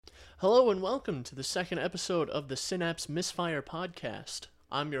Hello and welcome to the second episode of the Synapse Misfire Podcast.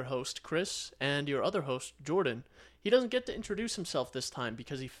 I'm your host, Chris, and your other host, Jordan. He doesn't get to introduce himself this time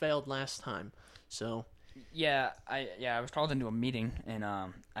because he failed last time, so... Yeah, I was called into a meeting, and I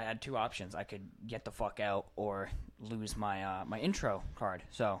had two options. I could get the fuck out or lose my my intro card.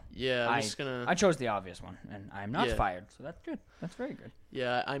 So yeah, I chose the obvious one, and I'm not Yeah. fired, so that's good. That's very good.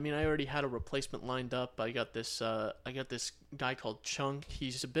 Yeah, I mean, I already had a replacement lined up. I got this guy called Chunk.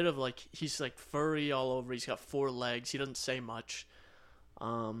 He's a bit of like, he's like furry all over. He's got 4 legs. He doesn't say much.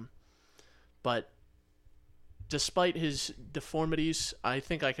 But despite his deformities, I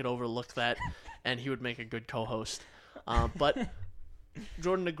think I could overlook that, and he would make a good co-host. But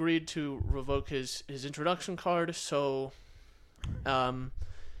Jordan agreed to revoke his introduction card, so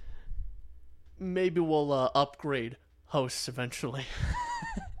maybe we'll upgrade hosts eventually.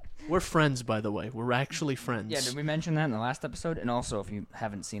 We're friends, by the way. We're actually friends. Yeah, did we mention that in the last episode? And also, if you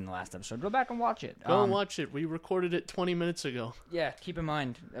haven't seen the last episode, go back and watch it. Go and watch it. We recorded it 20 minutes ago. Yeah, keep in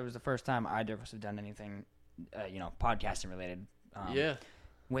mind, that was the first time either of us have done anything, podcasting related. Yeah.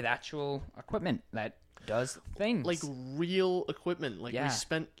 With actual equipment that does things. Like real equipment. Like Yeah. we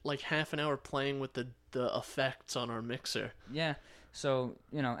spent like half an hour playing with the effects on our mixer. Yeah. So,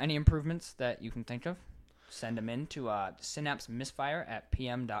 any improvements that you can think of, send them in to Synapse Misfire at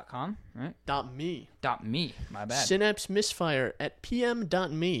pm.com, right? .me. .me, my bad. Synapse Misfire at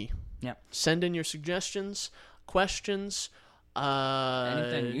pm.me. Yep. Send in your suggestions, questions.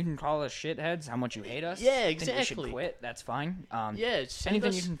 Anything. You can call us shitheads, how much you hate us. Yeah, Think we should exactly. quit, that's fine. Yeah,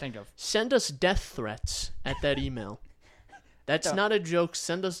 anything you can think of. Send us death threats at that email. That's not a joke.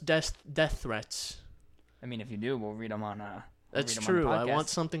 Send us death threats. I mean, if you do, we'll read them on That's read 'em true. on the I podcast. want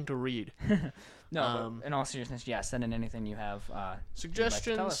something to read. No, but in all seriousness, yeah, send in anything you have.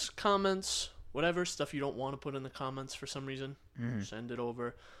 Suggestions, comments, whatever stuff you don't want to put in the comments for some reason. Send it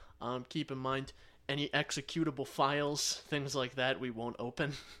over. Keep in mind, any executable files, things like that, we won't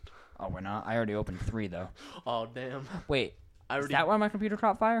open. Oh, we're not? I already opened 3, though. Oh, damn. Wait, Is is that why my computer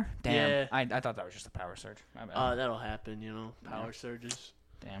caught fire? Damn. Yeah. I thought that was just a power surge. My bad. That'll happen, power surges.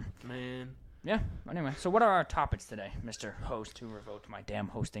 Damn. Man. Yeah, anyway. So what are our topics today, Mr. Host, who revoked my damn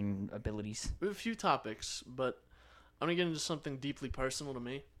hosting abilities? We have a few topics, but I'm going to get into something deeply personal to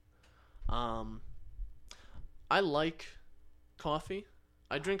me. I like coffee.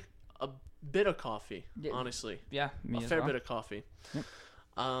 I drink a bit of coffee, honestly. Yeah, me a as fair well. bit of coffee. Yep.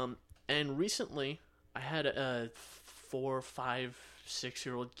 And recently, I had a 4, 5,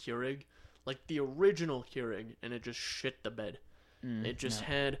 6-year-old Keurig, like the original Keurig, and it just shit the bed. It just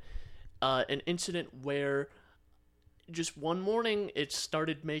had an incident where just one morning it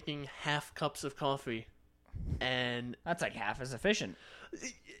started making half cups of coffee, and That's like half as efficient.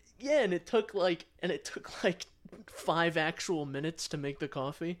 yeah, and it took like 5 actual minutes to make the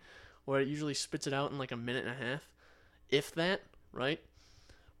coffee, where it usually spits it out in like a minute and a half, if that, right?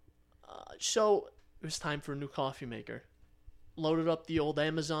 So it was time for a new coffee maker. Loaded up the old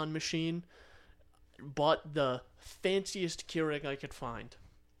Amazon machine, bought the fanciest Keurig I could find,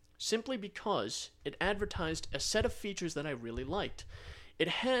 simply because it advertised a set of features that I really liked. It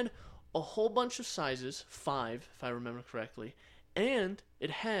had a whole bunch of sizes, 5 if I remember correctly, and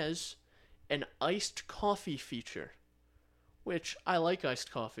it has an iced coffee feature, which I like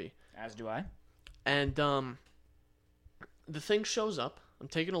iced coffee. As do I. And the thing shows up. I'm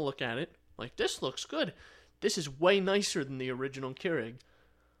taking a look at it. Like, this looks good. This is way nicer than the original Keurig.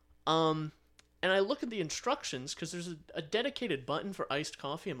 And I look at the instructions, because there's a dedicated button for iced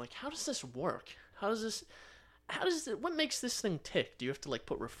coffee. I'm like, how does this work? What makes this thing tick? Do you have to, like,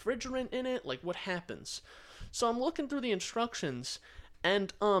 put refrigerant in it? Like, what happens? So I'm looking through the instructions,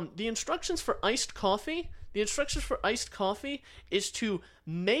 and the instructions for iced coffee is to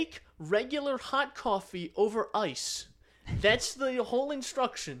make regular hot coffee over ice. That's the whole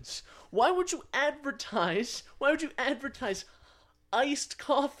instructions. Why would you advertise iced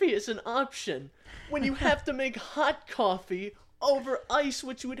coffee as an option when you have to make hot coffee over ice,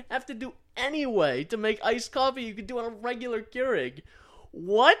 which you would have to do anyway to make iced coffee you could do on a regular Keurig?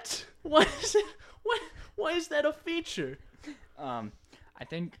 What? Why is that a feature? I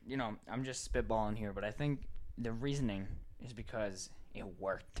think, I'm just spitballing here, but I think the reasoning is because it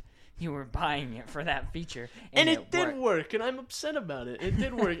worked. You were buying it for that feature, and it did work, and I'm upset about it. It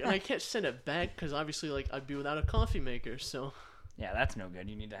did work, and I can't send it back because obviously, like, I'd be without a coffee maker. So yeah, that's no good.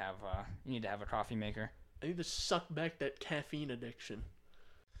 You need to have a coffee maker. I need to suck back that caffeine addiction.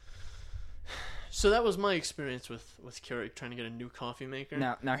 So that was my experience with Keurig trying to get a new coffee maker.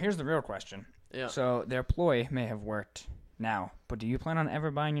 Now here's the real question. Yeah. So their ploy may have worked now, but do you plan on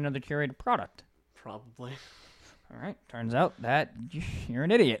ever buying another Keurig product? Probably. All right. Turns out that you're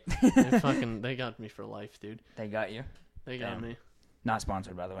an idiot. They got me for life, dude. They got you. They got me. Not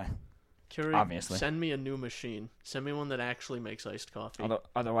sponsored, by the way. Keurig, obviously. Send me a new machine. Send me one that actually makes iced coffee.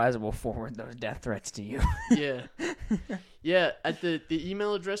 Otherwise, we'll forward those death threats to you. Yeah. Yeah, at the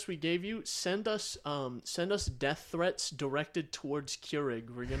email address we gave you, send us death threats directed towards Keurig.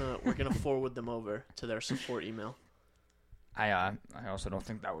 We're gonna forward them over to their support email. I also don't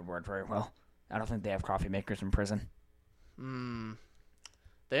think that would work very well. I don't think they have coffee makers in prison.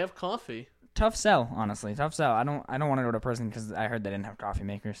 They have coffee. Tough sell, honestly. Tough sell. I don't want to go to prison because I heard they didn't have coffee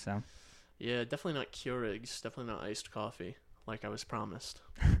makers. So. Yeah, definitely not Keurigs. Definitely not iced coffee, like I was promised.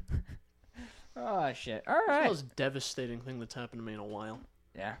 Oh shit! All right. That's the most devastating thing that's happened to me in a while.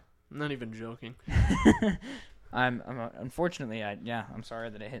 Yeah. I'm not even joking. I'm unfortunately, I'm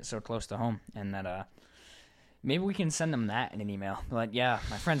sorry that it hit so close to home, and that maybe we can send them that in an email. Like, yeah,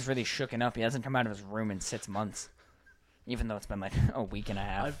 my friend's really shooken up. He hasn't come out of his room in 6 months, even though it's been like a week and a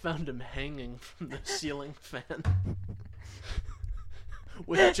half. I found him hanging from the ceiling fan.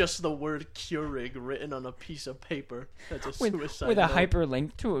 With just the word Keurig written on a piece of paper. That's a suicide with a note.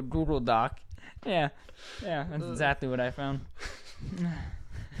 hyperlink to a Google Doc. Yeah, that's exactly what I found.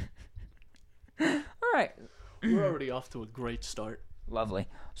 All right. We're already off to a great start. Lovely.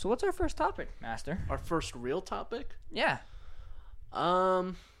 So what's our first topic, Master? Our first real topic? Yeah.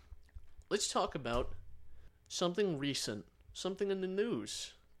 Let's talk about something recent. Something in the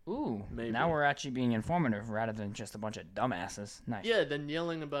news. Ooh, maybe. Now we're actually being informative rather than just a bunch of dumbasses. Nice. Yeah, than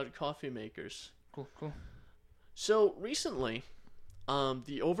yelling about coffee makers. Cool. So, recently,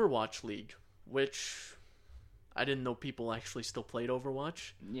 the Overwatch League, which I didn't know people actually still played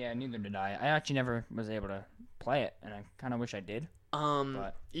Overwatch. Yeah, neither did I. I actually never was able to play it, and I kind of wish I did.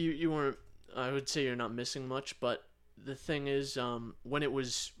 But you weren't, I would say you're not missing much, but the thing is, when it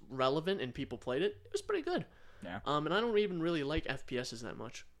was relevant and people played it, it was pretty good. Yeah. And I don't even really like FPSs that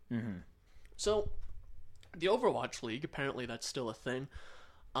much. Mm-hmm. So, the Overwatch League, apparently that's still a thing.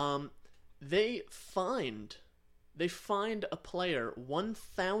 They fined a player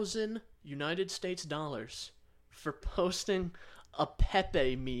 1,000 United States dollars for posting a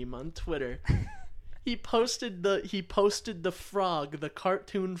Pepe meme on Twitter. He posted the frog, the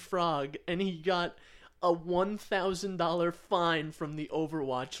cartoon frog, and he got a $1,000 fine from the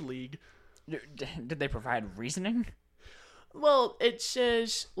Overwatch League. Did they provide reasoning? Well, it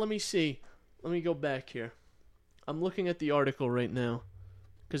says, let me see. Let me go back here. I'm looking at the article right now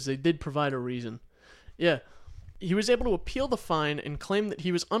because they did provide a reason. Yeah. He was able to appeal the fine and claim that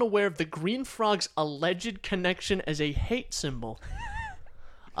he was unaware of the green frog's alleged connection as a hate symbol.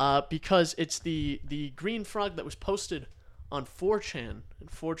 Because it's the green frog that was posted on 4chan.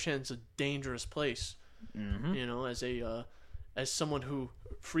 And 4chan's a dangerous place. Mm-hmm. You know, as someone who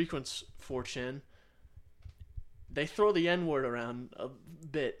frequents 4chan, they throw the N-word around a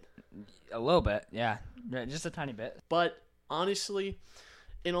bit. A little bit, yeah. Just a tiny bit. But honestly,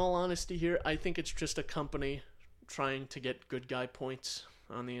 in all honesty here, I think it's just a company trying to get good guy points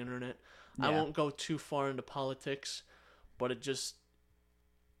on the internet. Yeah. I won't go too far into politics, but it's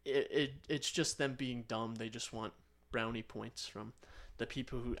just them being dumb. They just want brownie points from the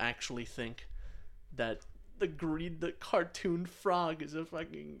people who actually think that the cartoon frog is a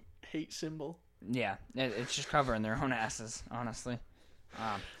fucking hate symbol. Yeah, it's just covering their own asses, honestly.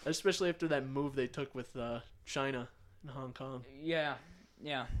 Especially after that move they took with China and Hong Kong. Yeah,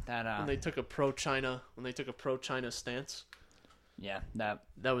 that. When they took a pro-China stance. Yeah, that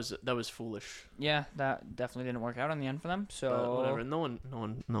was foolish. Yeah, that definitely didn't work out in the end for them. So but whatever. No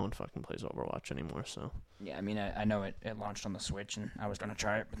one fucking plays Overwatch anymore. So yeah, I mean, I know it launched on the Switch, and I was gonna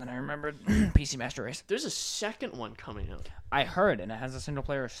try it, but then I remembered PC Master Race. There's a second one coming out. I heard, and it has a single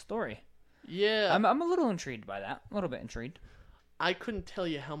player story. Yeah, I'm a little intrigued by that. A little bit intrigued. I couldn't tell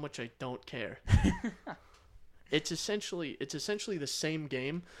you how much I don't care. It's essentially the same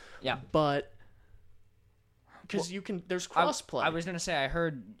game. Yeah, but because there's crossplay. I was gonna say I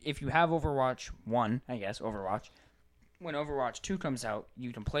heard if you have Overwatch 1, I guess Overwatch, when Overwatch 2 comes out,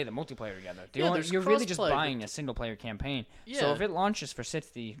 you can play the multiplayer together. You're really just buying a single player campaign. Yeah. So if it launches for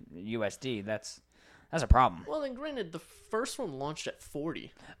 $60 USD, that's a problem. Well, then granted, the first one launched at $40.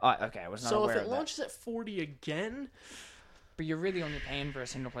 Okay, I was not aware of that. So if it launches at $40 again. But you're really only paying for a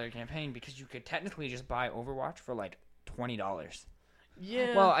single player campaign because you could technically just buy Overwatch for like $20.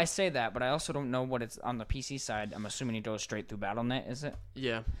 Yeah. Well, I say that, but I also don't know what it's on the PC side. I'm assuming it goes straight through BattleNet, is it?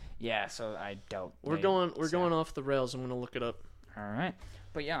 Yeah. Yeah, so I doubt. We're going off the rails. I'm going to look it up. All right.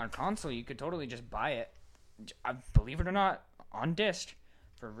 But yeah, on console, you could totally just buy it, believe it or not, on disc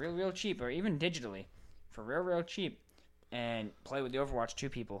for real cheap, or even digitally for real cheap, and play with the Overwatch 2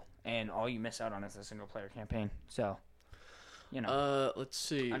 people. and all you miss out on is a single player campaign. So, let's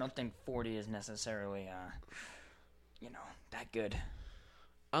see. I don't think 40 is necessarily, that good.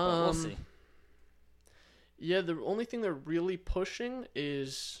 But we'll see. Yeah, the only thing they're really pushing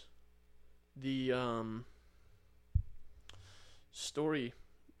is the story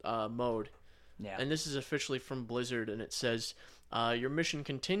mode. Yeah. And this is officially from Blizzard, and it says, your mission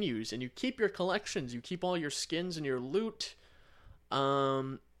continues, and you keep your collections, you keep all your skins and your loot,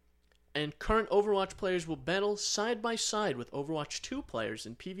 and current Overwatch players will battle side by side with Overwatch 2 players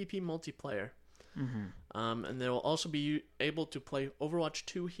in PvP multiplayer. Mm-hmm. And they will also be able to play Overwatch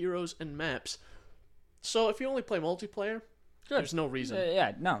 2 heroes and maps. So if you only play multiplayer, there's no reason.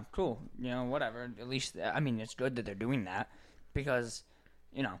 No, cool. Whatever. At least, it's good that they're doing that because,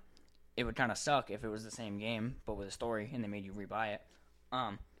 it would kind of suck if it was the same game but with a story and they made you rebuy it.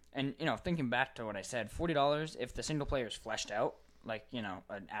 And thinking back to what I said, $40 if the single player is fleshed out, like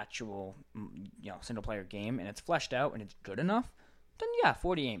an actual single player game, and it's fleshed out and it's good enough, then yeah,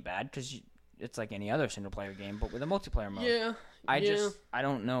 40 ain't bad because it's like any other single player game but with a multiplayer mode. Yeah. I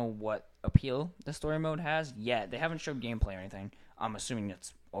don't know what appeal the story mode has yet. They haven't showed gameplay or anything. I'm assuming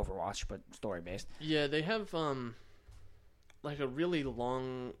it's Overwatch but story based. Yeah, they have like a really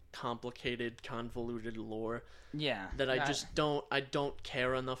long, complicated, convoluted lore. Yeah. That I don't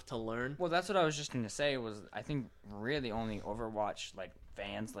care enough to learn. Well, that's what I was just going to say was I think really only Overwatch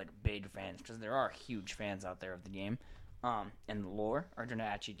fans, big fans, because there are huge fans out there of the game, and the lore are going to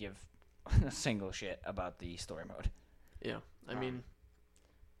actually give a single shit about the story mode. Yeah. I mean,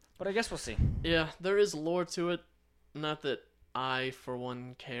 but I guess we'll see. Yeah, there is lore to it. Not that I for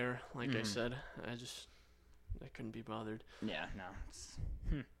one care, like I said. I couldn't be bothered. Yeah, no.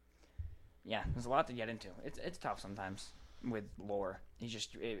 Yeah, there's a lot to get into. It's tough sometimes with lore.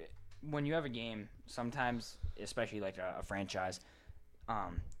 When you have a game, sometimes, especially a franchise,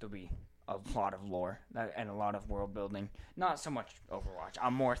 there'll be a lot of lore and a lot of world building. Not so much Overwatch.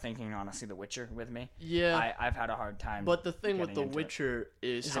 I'm more thinking, honestly, The Witcher with me. Yeah. I've had a hard time. But the thing with The Witcher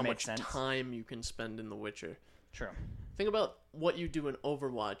is how much sense? time you can spend in The Witcher. True. Think about what you do in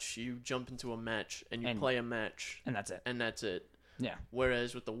Overwatch. You jump into a match and you play a match. And that's it. Yeah.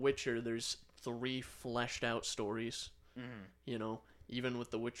 Whereas with The Witcher, there's 3 fleshed out stories. Mm-hmm. Even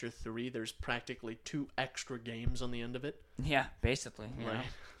with The Witcher 3, there's practically 2 extra games on the end of it. Yeah, basically. Right.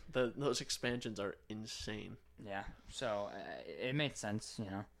 Those expansions are insane. Yeah. So it made sense,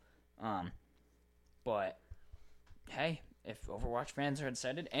 But hey, if Overwatch fans are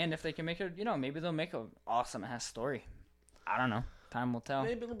excited, and if they can make it, maybe they'll make an awesome ass story. I don't know. Time will tell.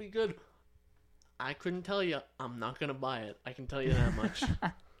 Maybe it'll be good. I couldn't tell you. I'm not gonna buy it. I can tell you that much.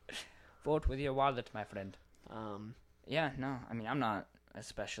 Vote with your wallet, my friend. Yeah. No. I'm not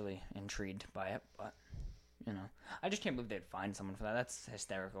especially intrigued by it, but I just can't believe they'd find someone for that. That's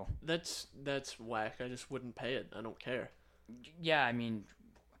hysterical. That's whack. I just wouldn't pay it. I don't care. Yeah.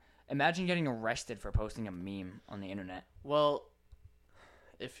 Imagine getting arrested for posting a meme on the internet. Well,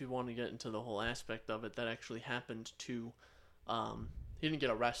 if you want to get into the whole aspect of it, that actually happened to... he didn't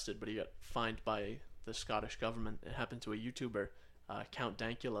get arrested, but he got fined by the Scottish government. It happened to a YouTuber, Count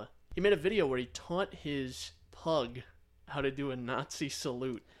Dankula. He made a video where he taught his pug how to do a Nazi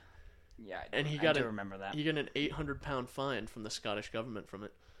salute. Yeah, I do remember that. He got an 800-pound fine from the Scottish government from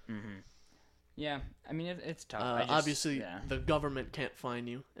it. Mm-hmm. Yeah, it's tough. Obviously, the government can't fine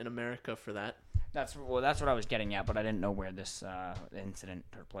you in America for that. That's what I was getting at, but I didn't know where this incident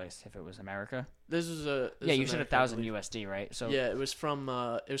took place. If it was America, this is you said 1,000 USD, right? So yeah, it was from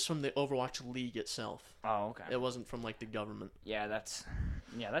the Overwatch League itself. Oh, okay. It wasn't from the government. Yeah, that's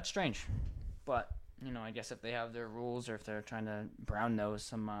strange, but I guess if they have their rules or if they're trying to brown nose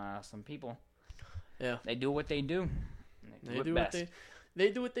some people, yeah, they do what they do. They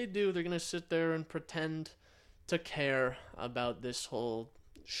do what they do. They're gonna sit there and pretend to care about this whole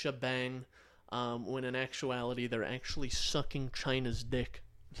shebang. When in actuality, they're actually sucking China's dick.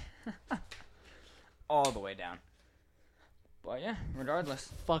 All the way down. But yeah,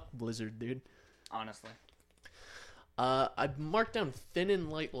 regardless. Fuck Blizzard, dude. Honestly. I've marked down thin and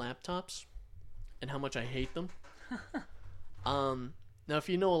light laptops and how much I hate them. Now, if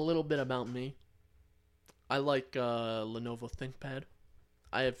you know a little bit about me, I like Lenovo ThinkPad.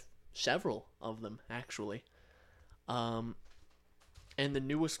 I have several of them, actually. And the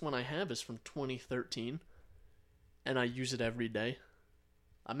newest one I have is from 2013, and I use it every day.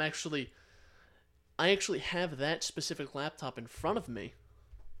 I actually have that specific laptop in front of me,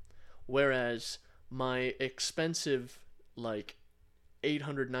 whereas my expensive, $800,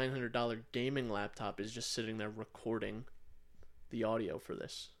 $900 gaming laptop is just sitting there recording the audio for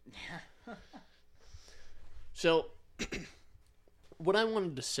this. So, what I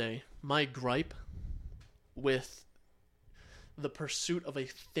wanted to say, my gripe with the pursuit of a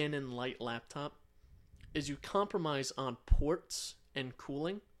thin and light laptop is you compromise on ports and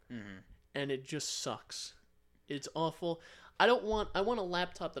cooling, and it just sucks. It's awful. I want a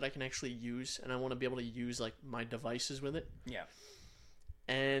laptop that I can actually use, and I want to be able to use like my devices with it. Yeah.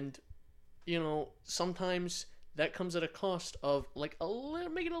 And sometimes that comes at a cost of like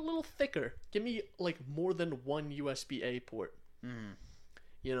make it a little thicker. Give me like more than one USB-A port.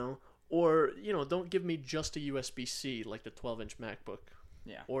 Or don't give me just a USB-C like the 12-inch MacBook.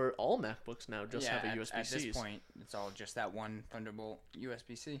 Yeah. Or all MacBooks now just have a USB-C. At this point, it's all just that one Thunderbolt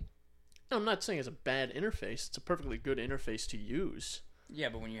USB-C. I'm not saying it's a bad interface. It's a perfectly good interface to use. Yeah,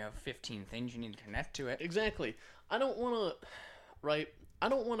 but when you have 15 things you need to connect to it. Exactly. I don't want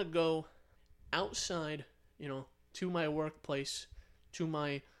to go outside, to my workplace, to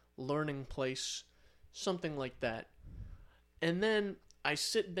my learning place, something like that. And then I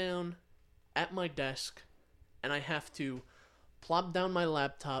sit down at my desk and I have to plop down my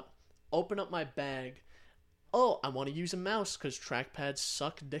laptop, open up my bag. Oh, I want to use a mouse because trackpads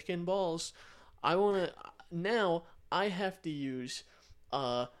suck dick and balls. Now I have to use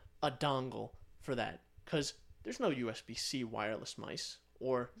a dongle for that because there's no USB-C wireless mice,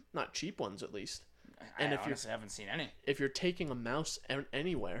 or not cheap ones at least. And I honestly haven't seen any. If you're taking a mouse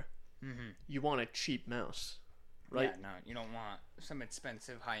anywhere, you want a cheap mouse, right? Yeah, no, you don't want some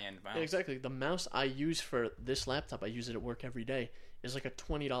expensive high-end mouse. Exactly. The mouse I use for this laptop, I use it at work every day, is like a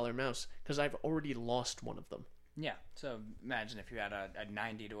 $20 mouse because I've already lost one of them. Yeah, so imagine if you had a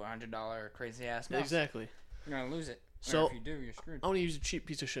 $90 to $100 crazy-ass mouse. Exactly. You're going to lose it. So, or if you do, you're screwed. I want to use a cheap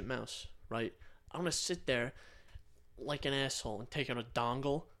piece of shit mouse, right? I want to sit there like an asshole and take out a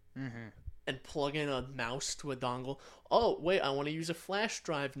dongle and plug in a mouse to a dongle. Oh, wait, I want to use a flash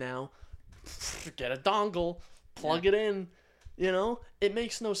drive now. Get a dongle, plug it in. It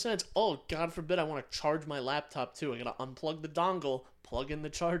makes no sense. Oh, God forbid I want to charge my laptop too. I got to unplug the dongle, plug in the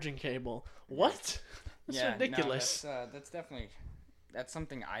charging cable. What? That's ridiculous. No, that's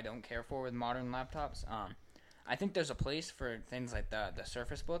something I don't care for with modern laptops. I think there's a place for things like the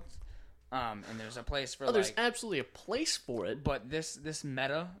Surface Books. And there's a place for there's absolutely a place for it. But this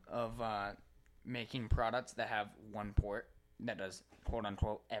meta of making products that have one port that does quote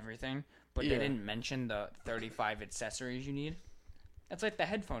unquote everything, but they didn't mention the 35 accessories you need. It's like the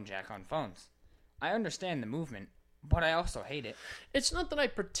headphone jack on phones. I understand the movement, but I also hate it. It's not that I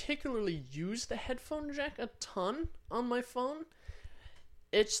particularly use the headphone jack a ton on my phone.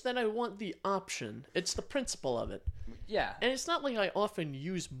 It's that I want the option. It's the principle of it. Yeah. And it's not like I often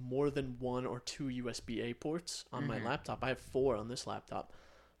use more than one or two USB-A ports on my laptop. I have 4 on this laptop.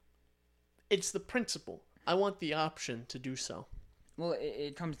 It's the principle. I want the option to do so. Well,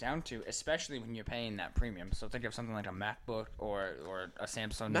 it comes down to, especially when you're paying that premium. So think of something like a MacBook or a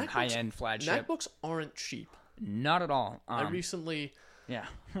Samsung high-end flagship. MacBooks aren't cheap. Not at all. I recently... Yeah.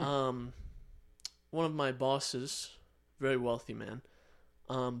 one of my bosses, very wealthy man,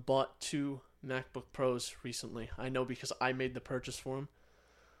 bought 2 MacBook Pros recently. I know because I made the purchase for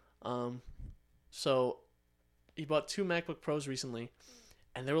him. So he bought 2 MacBook Pros recently,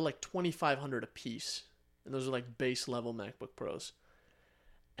 and they were like $2,500 a piece. And those are like base level MacBook Pros.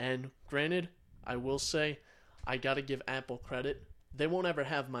 And granted, I will say, I gotta give Apple credit. They won't ever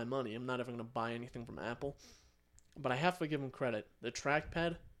have my money. I'm not ever gonna buy anything from Apple. But I have to give them credit. The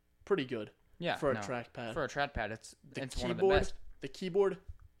trackpad, pretty good. Yeah, for a trackpad. For a trackpad, it's keyboard, one of the best. The keyboard,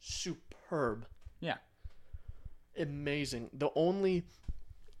 superb. Yeah. Amazing. The only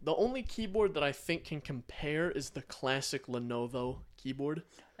keyboard that I think can compare is the classic Lenovo keyboard.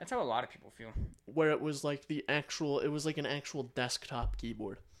 That's how a lot of people feel. Where it was like an actual desktop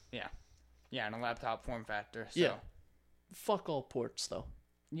keyboard. Yeah. Yeah, and a laptop form factor. So. Yeah. Fuck all ports though.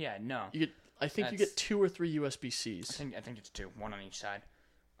 Yeah, no. I think you get 2 or 3 USB-Cs. I think it's 2, one on each side.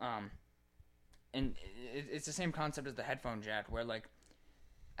 And it's the same concept as the headphone jack, where like,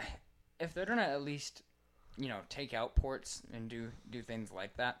 if they're gonna at least, take out ports and do things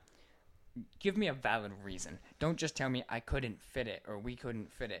like that, give me a valid reason. Don't just tell me I couldn't fit it or we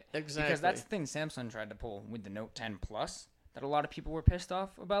couldn't fit it. Exactly. Because that's the thing Samsung tried to pull with the Note 10 Plus that a lot of people were pissed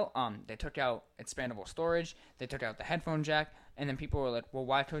off about. They took out expandable storage, they took out the headphone jack, and then people were like, well,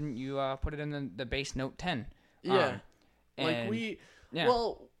 why couldn't you put it in the base Note 10? Yeah.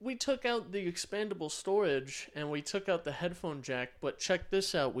 We took out the expandable storage and we took out the headphone jack, but check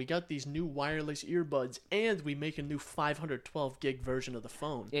this out. We got these new wireless earbuds and we make a new 512 gig version of the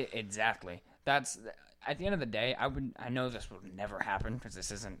phone. Exactly. That's at the end of the day, I know this will never happen because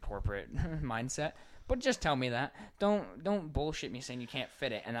this isn't corporate mindset. But just tell me that. Don't bullshit me saying you can't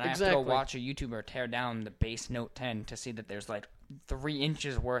fit it, and then I have to go watch a YouTuber tear down the base Note 10 to see that there's like 3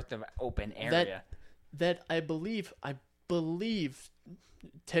 inches worth of open area. That I believe.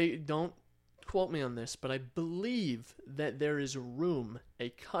 Don't quote me on this, but I believe that there is a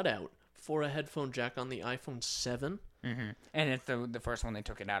cutout for a headphone jack on the iPhone 7. Mm-hmm. And it's the first one they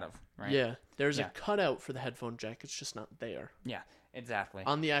took it out of, right? Yeah, there's a cutout for the headphone jack. It's just not there. Yeah, exactly.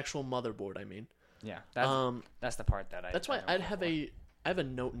 On the actual motherboard, I mean. Yeah, that's the part that That's why I have a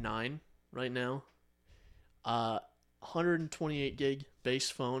Note 9 right now. 128 gig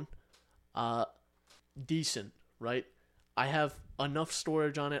base phone. Decent, right? I have enough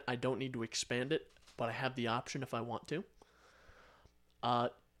storage on it. I don't need to expand it, but I have the option if I want to.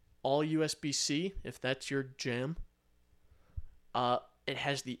 All USB-C, if that's your jam. It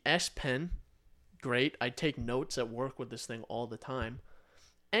has the S Pen. Great. I take notes at work with this thing all the time.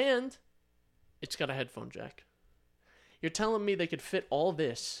 And it's got a headphone jack. You're telling me they could fit all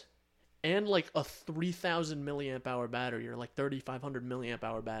this and like a 3,000 milliamp hour battery or like 3,500 milliamp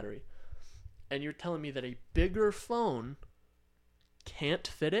hour battery. And you're telling me that a bigger phone can't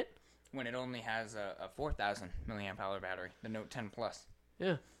fit it? When it only has a 4,000 milliamp hour battery, the Note 10 Plus.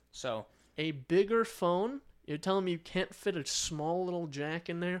 Yeah. So a bigger phone? You're telling me you can't fit a small little jack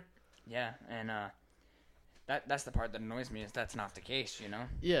in there? Yeah, and that's the part that annoys me is that's not the case, you know?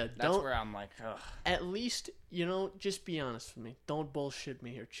 Yeah, that's where I'm like, ugh. At least, just be honest with me. Don't bullshit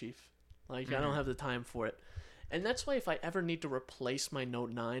me here, Chief. Like, I don't have the time for it. And that's why if I ever need to replace my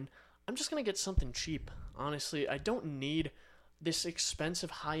Note 9, I'm just going to get something cheap. Honestly, I don't need this expensive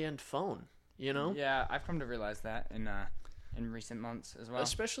high-end phone, you know? Yeah, I've come to realize that in recent months as well.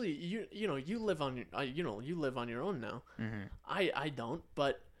 Especially you live on your own now. Mm-hmm. I don't,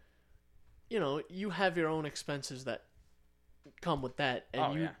 but you have your own expenses that come with that,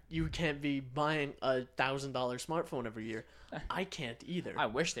 and you can't be buying a $1,000 smartphone every year. I can't either. I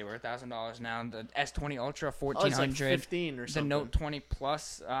wish they were $1,000 now. The S20 Ultra, $1,400. It's like 15 or something. The Note 20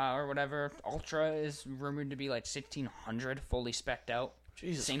 Plus or whatever Ultra is rumored to be like $1,600 fully spec'd out.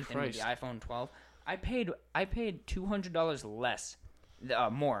 Jesus Same Christ. thing with the iPhone 12. I paid $200 less,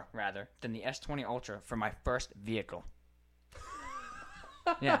 more rather, than the S20 Ultra for my first vehicle.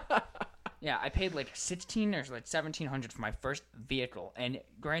 Yeah. Yeah, I paid like $1,600 or like $1,700 for my first vehicle, and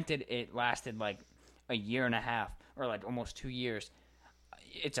granted, it lasted like a year and a half or like almost 2 years.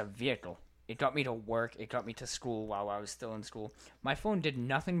 It's a vehicle. It got me to work. It got me to school while I was still in school. My phone did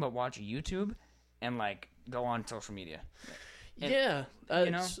nothing but watch YouTube and like go on social media. And, yeah,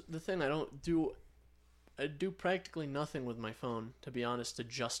 that's the thing. I do practically nothing with my phone, to be honest, to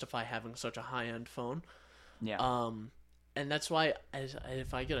justify having such a high-end phone. Yeah. And that's why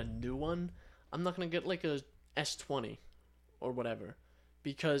if I get a new one, I'm not going to get like a S20 or whatever.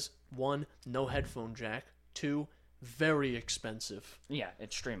 Because, 1, no headphone jack. 2, very expensive. Yeah,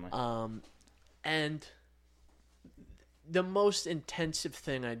 extremely. And the most intensive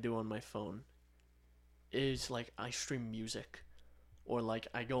thing I do on my phone is like I stream music. Or like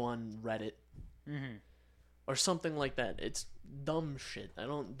I go on Reddit. Mm-hmm. Or something like that. It's dumb shit. I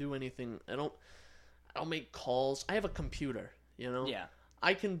don't do anything. I don't make calls. I have a computer, Yeah.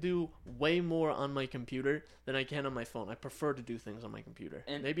 I can do way more on my computer than I can on my phone. I prefer to do things on my computer.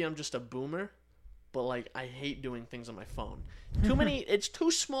 And maybe I'm just a boomer, but like I hate doing things on my phone. It's too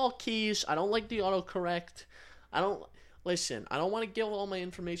small keys. I don't like the autocorrect. I don't want to give all my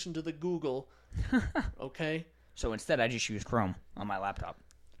information to the Google. Okay? So instead I just use Chrome on my laptop.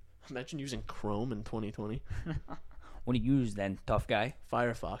 Imagine using Chrome in 2020. What do you use then, tough guy?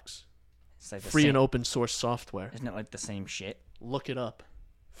 Firefox. It's like free and open source software. Isn't it like the same shit? Look it up.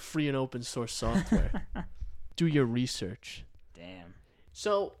 Free and open source software. Do your research. Damn.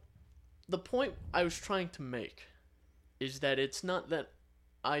 So, the point I was trying to make is that it's not that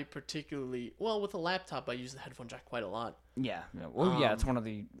I particularly... Well, with a laptop, I use the headphone jack quite a lot. Yeah. Well, it's one of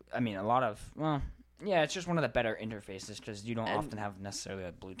the... I mean, a lot of... Well, yeah, it's just one of the better interfaces because you don't often have necessarily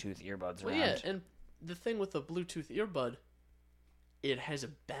a Bluetooth earbuds around. Yeah, and the thing with a Bluetooth earbud, it has a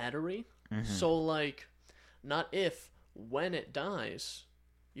battery. Mm-hmm. So, like, not if, when it dies,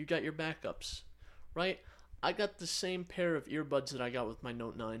 you got your backups, right? I got the same pair of earbuds that I got with my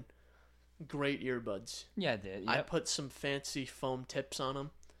Note 9. Great earbuds. Yeah, I did. Yep. I put some fancy foam tips on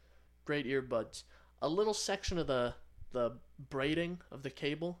them. Great earbuds. A little section of the braiding of the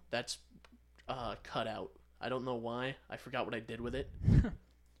cable, that's cut out. I don't know why. I forgot what I did with it.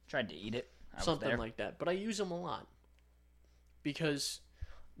 Tried to eat it. Something like that. But I use them a lot. Because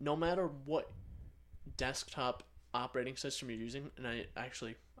no matter what desktop operating system you're using, and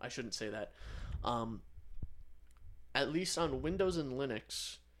I shouldn't say that, at least on Windows and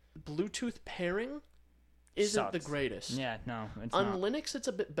Linux, Bluetooth pairing isn't Sucks. the greatest. Yeah, no, it's on not. Linux, it's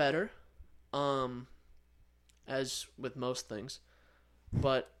a bit better, as with most things,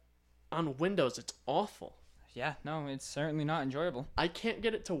 but on Windows, it's awful. Yeah, no, it's certainly not enjoyable. I can't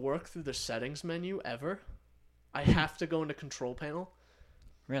get it to work through the settings menu ever. I have to go into control panel.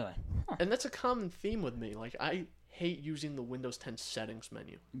 Really? Huh. And that's a common theme with me. Like, I hate using the Windows 10 settings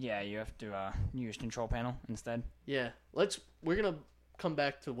menu. Yeah, you have to use control panel instead. Yeah, we're going to come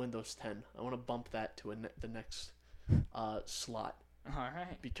back to Windows 10. I want to bump that to the next slot. All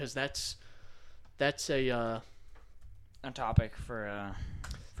right. Because that's a topic for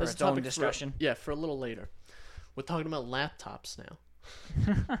its own discussion. For a little later. We're talking about laptops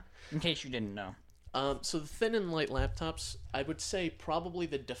now. In case you didn't know. So the thin and light laptops, I would say probably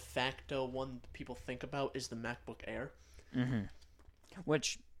the de facto one people think about is the MacBook Air. Mm-hmm.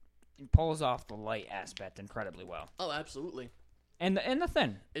 Which pulls off the light aspect incredibly well. Oh, absolutely. And the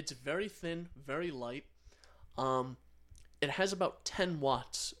thin. It's very thin, very light. It has about 10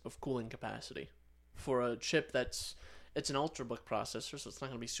 watts of cooling capacity for a chip it's an ultrabook processor, so it's not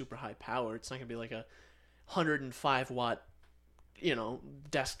going to be super high power. It's not going to be like a 105 watt,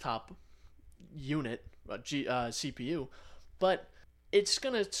 desktop unit, CPU, but it's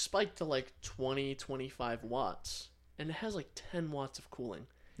going to spike to like 20, 25 watts, and it has like 10 watts of cooling.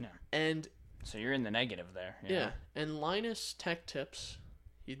 Yeah. And so you're in the negative there. Yeah. And Linus Tech Tips,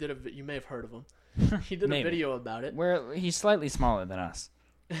 you may have heard of him. He did a video about it. He's slightly smaller than us.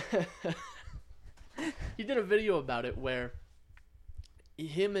 He did a video about it where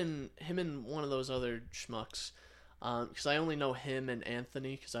him and one of those other schmucks, because I only know him and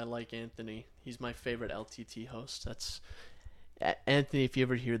Anthony, because I like Anthony. He's my favorite LTT host. That's Anthony. If you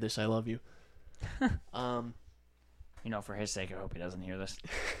ever hear this, I love you. For his sake, I hope he doesn't hear this.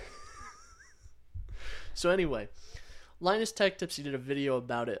 So anyway, Linus Tech Tips, he did a video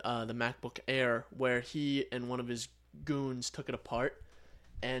about it, the MacBook Air, where he and one of his goons took it apart,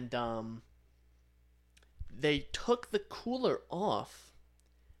 and they took the cooler off,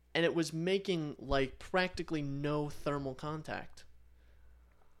 and it was making like practically no thermal contact.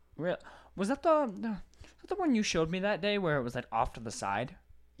 Real? Was that the one you showed me that day where it was like off to the side?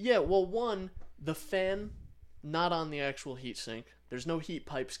 Yeah, well, the fan not on the actual heatsink. There's no heat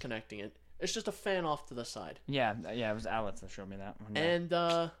pipes connecting it. It's just a fan off to the side. Yeah, it was Alex that showed me that one. And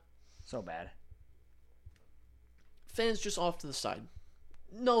so bad. Fan's just off to the side.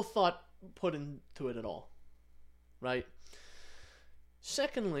 No thought put into it at all. Right?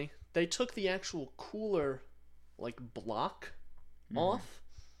 Secondly, they took the actual cooler block off,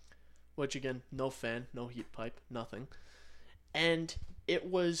 which again, no fan, no heat pipe, nothing. And it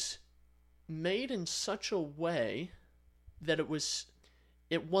was made in such a way that it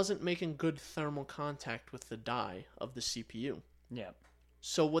wasn't making good thermal contact with the die of the CPU. Yeah.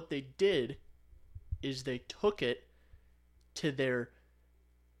 So what they did is they took it to their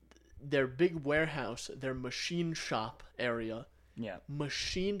big warehouse, their machine shop area. Yeah.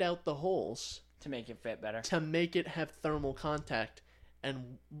 Machined out the holes to make it fit better. To make it have thermal contact,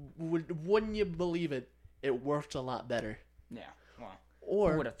 and wouldn't you believe it? It worked a lot better. Yeah. Well,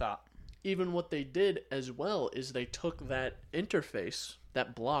 or who would have thought? Even what they did as well is they took that interface,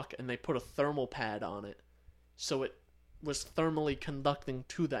 that block, and they put a thermal pad on it, so it was thermally conducting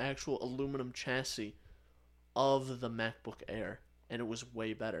to the actual aluminum chassis of the MacBook Air, and it was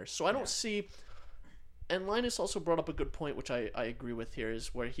way better. So I don't see. And Linus also brought up a good point, which I agree with here,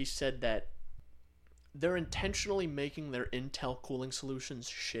 is where he said that they're intentionally making their Intel cooling solutions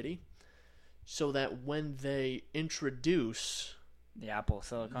shitty so that when they introduce the Apple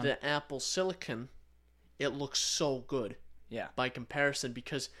Silicon, it looks so good. Yeah. By comparison,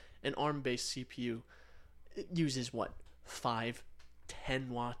 because an ARM-based CPU uses, 5, 10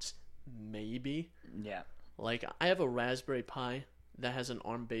 watts, maybe? Yeah. Like, I have a Raspberry Pi that has an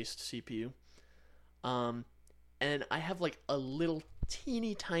ARM-based CPU. And I have a little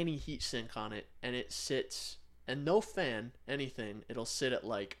teeny tiny heatsink on it, and it sits, and no fan, anything, it'll sit at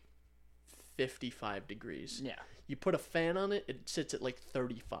 55 degrees. Yeah. You put a fan on it, it sits at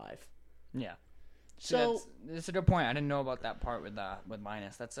 35. Yeah. So that's a good point. I didn't know about that part with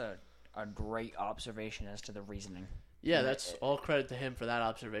Linus. That's a great observation as to the reasoning. Yeah, that's all credit to him for that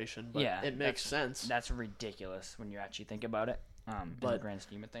observation. But yeah, it makes sense. That's ridiculous when you actually think about it. In the grand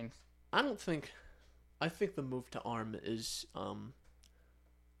scheme of things. I think the move to ARM is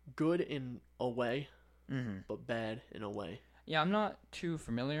good in a way, but bad in a way. Yeah, I'm not too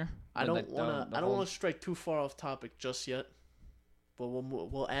familiar. I don't want to strike too far off topic just yet, but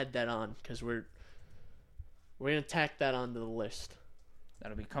we'll add that on because we're gonna tack that onto the list.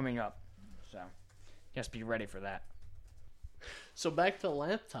 That'll be coming up, so just be ready for that. So back to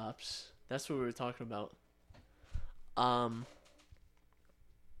laptops. That's what we were talking about.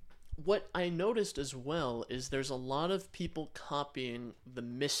 What I noticed as well is there's a lot of people copying the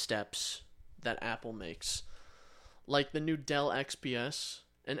missteps that Apple makes. Like the new Dell XPS.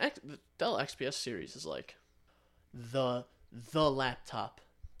 And the Dell XPS series is like the laptop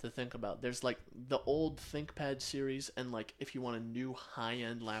to think about. There's like the old ThinkPad series, and like if you want a new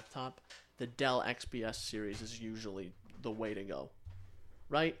high-end laptop, the Dell XPS series is usually the way to go.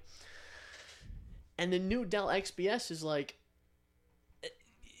 Right? And the new Dell XPS is like,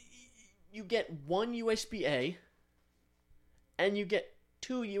 you get one USB-A, and you get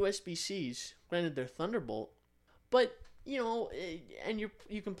two USB-Cs. Granted, they're Thunderbolt, but, you know, and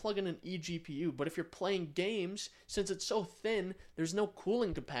you can plug in an eGPU. But if you're playing games, since it's so thin, there's no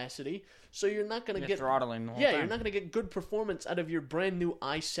cooling capacity, so you're not going to get... throttling the whole Yeah, time. you're not going to get good performance out of your brand new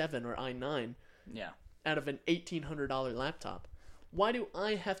i7 or i9 out of an $1,800 laptop. Why do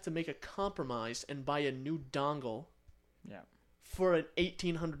I have to make a compromise and buy a new dongle for an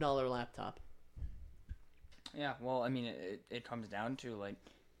 $1,800 laptop? Yeah, well, I mean, it comes down to, like,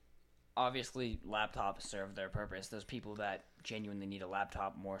 obviously laptops serve their purpose. There's people that genuinely need a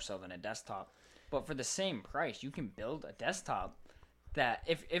laptop more so than a desktop. But for the same price, you can build a desktop that,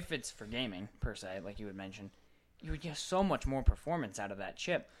 if it's for gaming, per se, like you would mention, you would get so much more performance out of that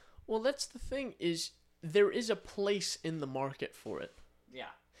chip. Well, that's the thing, is there is a place in the market for it. Yeah.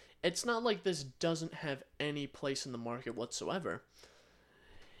 It's not like this doesn't have any place in the market whatsoever.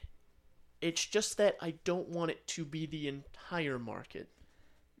 It's just that I don't want it to be the entire market.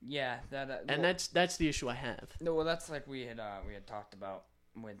 Yeah, and that's the issue I have. No, well, that's like we had talked about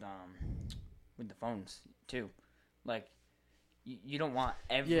with the phones too. Like, you don't want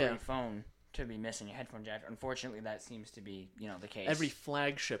every phone to be missing a headphone jack. Unfortunately, that seems to be the case. Every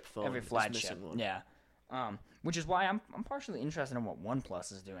flagship phone is missing one. Yeah. Which is why I'm partially interested in what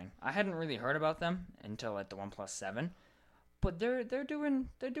OnePlus is doing. I hadn't really heard about them until like the OnePlus 7, but they're doing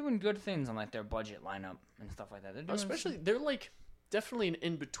good things on like their budget lineup and stuff like that. They're like definitely an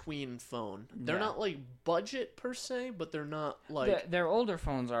in-between phone. They're not like budget per se, but they're not like... Their older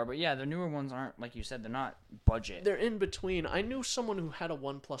phones are, but yeah, their newer ones aren't, like you said, they're not budget. They're in between. I knew someone who had a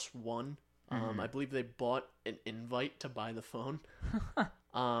OnePlus 1. I believe they bought an invite to buy the phone.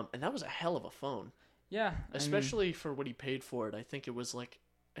 And that was a hell of a phone. Yeah. Especially for what he paid for it. I think he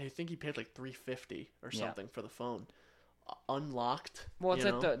paid like $350 or something for the phone. Unlocked. Well, it's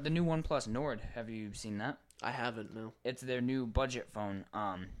like the new OnePlus Nord. Have you seen that? I haven't, no. It's their new budget phone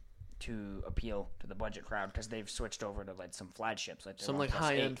to appeal to the budget crowd because they've switched over to like some flagships. Like some like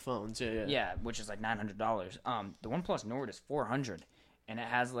high-end phones, yeah. Yeah, which is like $900. The OnePlus Nord is $400. And it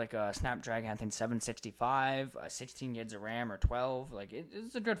has like a Snapdragon, I think 765, 16 gigs of RAM or 12. Like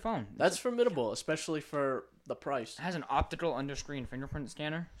it's a good phone. That's formidable, especially for the price. It has an optical underscreen fingerprint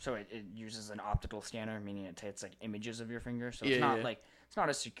scanner, so it uses an optical scanner, meaning it takes like images of your finger. So it's not like it's not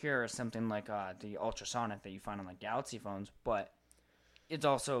as secure as something like the ultrasonic that you find on like Galaxy phones, but it's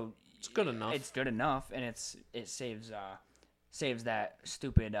also good enough. It's good enough, and it saves that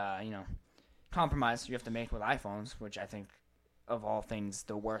stupid compromise you have to make with iPhones, which I think, of all things,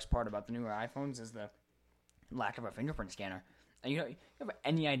 the worst part about the newer iPhones is the lack of a fingerprint scanner. And you have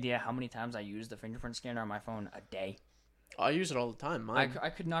any idea how many times I use the fingerprint scanner on my phone a day? I use it all the time. I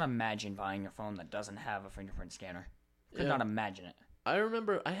could not imagine buying a phone that doesn't have a fingerprint scanner. Could not imagine it. I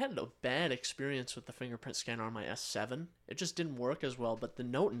remember I had a bad experience with the fingerprint scanner on my S7. It just didn't work as well. But the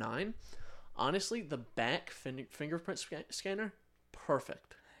Note 9, honestly, the back fingerprint scanner,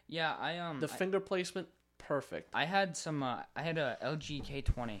 perfect. Yeah, the finger placement, perfect. I had a LG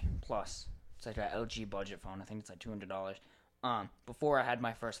K20 Plus. It's like a LG budget phone. I think it's like $200. Before I had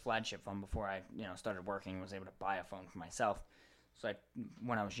my first flagship phone, before I started working and was able to buy a phone for myself. So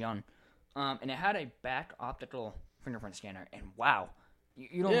when I was young, and it had a back optical fingerprint scanner, and wow,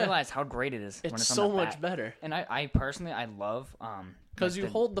 you don't realize how great it is. It's when it's so on the back. much better. And I personally love because you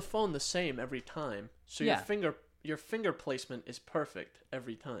hold the phone the same every time, so your finger placement is perfect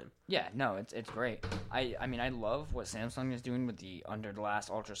every time. Yeah, no, it's great. I mean, I love what Samsung is doing with the under glass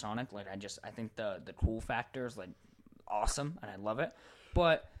ultrasonic. Like, I think the cool factor is like awesome, and I love it.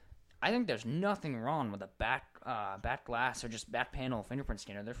 But I think there's nothing wrong with a back glass or just back panel fingerprint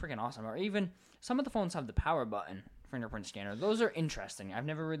scanner. They're freaking awesome. Or even some of the phones have the power button fingerprint scanner. Those are interesting. I've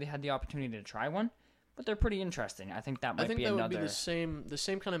never really had the opportunity to try one, but they're pretty interesting. I think that might be another. Would be the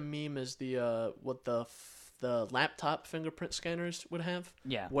same kind of meme as the what the laptop fingerprint scanners would have.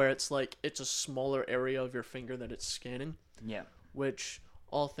 Yeah. Where it's like it's a smaller area of your finger that it's scanning. Yeah. Which,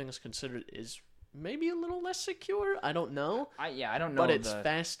 all things considered, is maybe a little less secure. I don't know. I don't know. But it's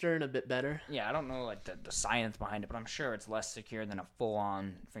faster and a bit better. Yeah, I don't know like the science behind it, but I'm sure it's less secure than a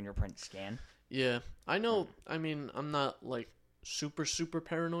full-on fingerprint scan. Yeah, I know. I mean, I'm not like super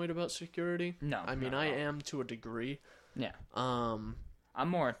paranoid about security. No, I mean, I am to a degree. Yeah. I'm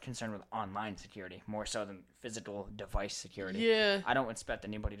more concerned with online security, more so than physical device security. Yeah. I don't expect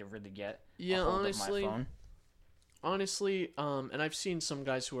anybody to really get a hold honestly, of my phone. Honestly, and I've seen some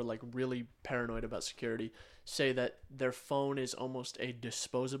guys who are like really paranoid about security say that their phone is almost a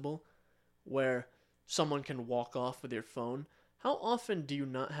disposable, where someone can walk off with your phone. How often do you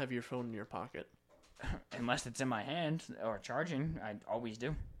not have your phone in your pocket? Unless it's in my hand or charging, I always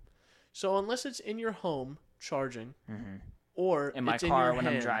do. So unless it's in your home charging, or in my it's car in your when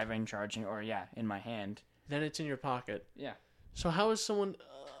hand, I'm driving charging, or in my hand, then it's in your pocket. Yeah. So how is someone?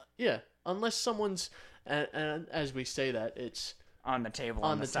 Unless someone's, and as we say that, it's on the table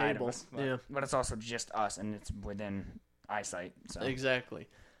on the side table. Of us. But it's also just us, and it's within eyesight. So. Exactly.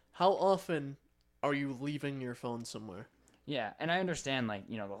 How often are you leaving your phone somewhere? Yeah, and I understand, like,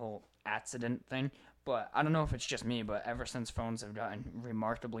 the whole accident thing, but I don't know if it's just me, but ever since phones have gotten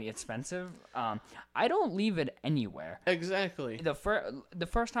remarkably expensive, I don't leave it anywhere. Exactly. The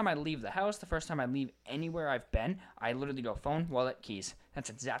first time I leave the house, the first time I leave anywhere I've been, I literally go phone, wallet, keys.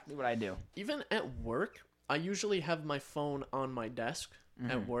 That's exactly what I do. Even at work, I usually have my phone on my desk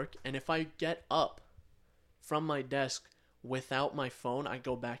at work, and if I get up from my desk without my phone, I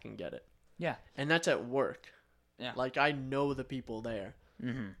go back and get it. Yeah. And that's at work. Yeah. Like, I know the people there.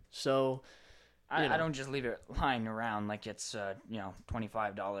 So, I don't just leave it lying around like it's a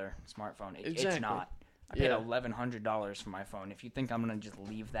 $25 smartphone. It's not. I paid $1,100 for my phone. If you think I'm gonna just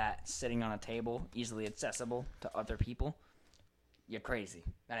leave that sitting on a table, easily accessible to other people, you're crazy.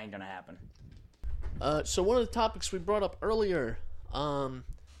 That ain't gonna happen. So one of the topics we brought up earlier,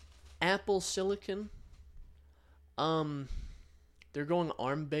 Apple Silicon. They're going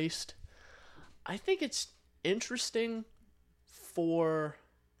ARM based. I think it's interesting for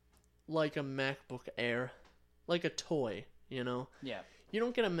like a MacBook Air, like a toy, Yeah. You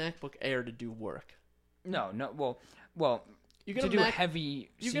don't get a MacBook Air to do work. No. Well. You get to do heavy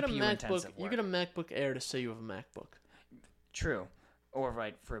CPU intensive work. You get a MacBook Air to say you have a MacBook. True. Or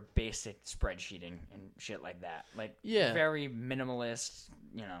like for basic spreadsheeting and shit like that. Like very minimalist,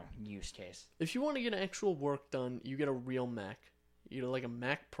 use case. If you want to get actual work done, you get a real Mac. You get like a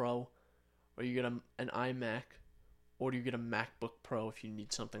Mac Pro, or you get an iMac, or you get a MacBook Pro if you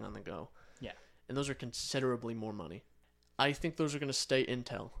need something on the go. Yeah. And those are considerably more money. I think those are going to stay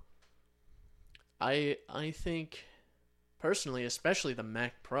Intel. I think, personally, especially the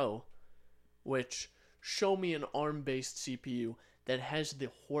Mac Pro, which show me an ARM-based CPU that has the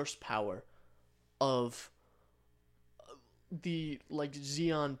horsepower of the like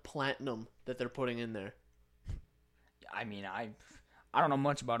Xeon Platinum that they're putting in there. I mean, I don't know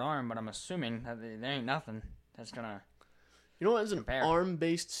much about ARM, but I'm assuming that there ain't nothing that's gonna. You know what? As an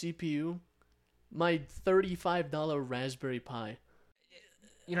ARM-based CPU, my $35 Raspberry Pi.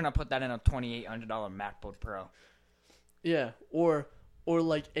 You don't put that in a $2,800 MacBook Pro. Yeah, or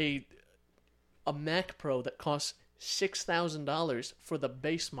like a Mac Pro that costs $6,000 for the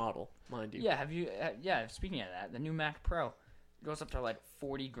base model, mind you. Yeah, have you? Speaking of that, the new Mac Pro goes up to like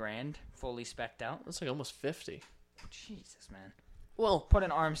 $40,000 fully spec'd out. That's like almost 50. Jesus, man. Well, put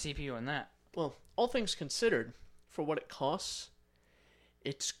an ARM CPU in that. Well, all things considered, for what it costs,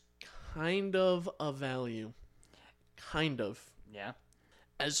 it's kind of a value. Kind of. Yeah.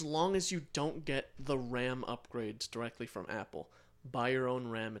 As long as you don't get the RAM upgrades directly from Apple. Buy your own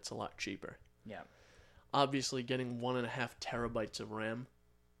RAM, it's a lot cheaper. Yeah. Obviously, getting 1.5 terabytes of RAM,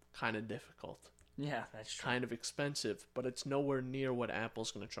 kind of difficult. Yeah, that's true. Kind of expensive, but it's nowhere near what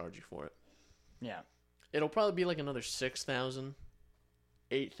Apple's going to charge you for it. Yeah. It'll probably be like another $6,000,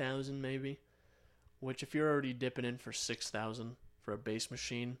 $8,000 maybe. Which, if you're already dipping in for $6,000 for a base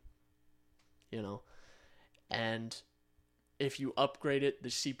machine, and if you upgrade it, the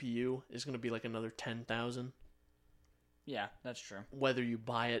CPU is going to be like another $10,000. Yeah, that's true. Whether you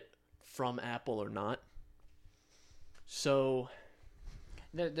buy it from Apple or not. So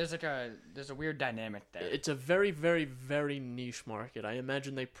there's a weird dynamic there. It's a very, very, very niche market. I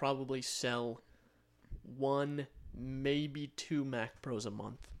imagine they probably sell 1, maybe 2 Mac Pros a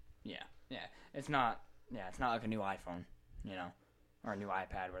month. Yeah. It's not like a new iPhone, or a new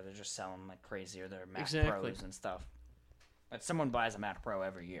iPad where they're just selling like crazy, or their Mac Pros and stuff. But someone buys a Mac Pro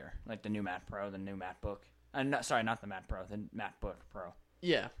every year, like the new Mac Pro, the new MacBook. Sorry, not the Mac Pro, the MacBook Pro.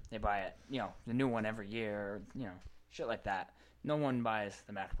 Yeah. They buy it, the new one every year, shit like that. No one buys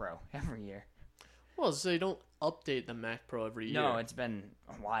the Mac Pro every year. Well, so they don't update the Mac Pro every year. No, it's been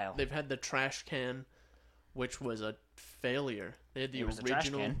a while. They've had the trash can, which was a failure. They had the It was a trash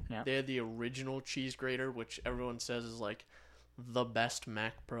can, yeah. They had the original cheese grater, which everyone says is like the best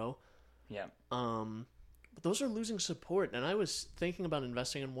Mac Pro. Yeah. But those are losing support, and I was thinking about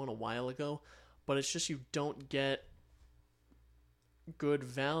investing in one a while ago, but it's just you don't get good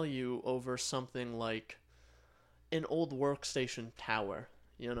value over something like an old workstation tower,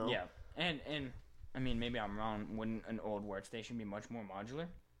 you know? Yeah. And I mean, maybe I'm wrong. Wouldn't an old workstation be much more modular?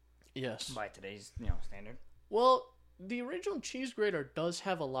 Yes. By today's, standard? Well, the original cheese grater does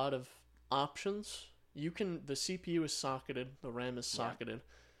have a lot of options. The CPU is socketed, the RAM is socketed.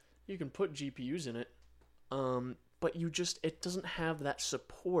 Yeah. You can put GPUs in it. But it doesn't have that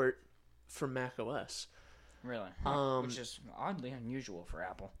support for Mac OS. Really? Which is oddly unusual for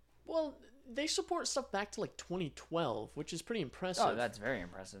Apple. Well, they support stuff back to like 2012, which is pretty impressive. Oh, that's very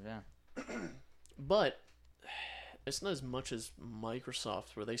impressive, yeah. But it's not as much as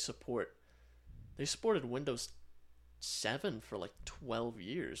Microsoft, where they supported Windows 7 for like 12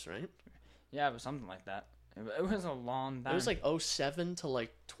 years, right? Yeah, it was something like that. It was a long time. It was like 07 to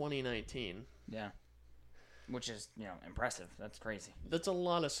like 2019. Yeah. Which is, impressive. That's crazy. That's a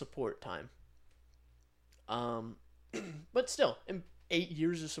lot of support time. But still, in 8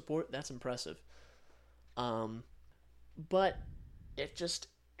 years of support, that's impressive. But it just,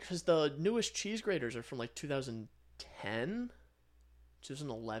 because the newest cheese graters are from like 2010,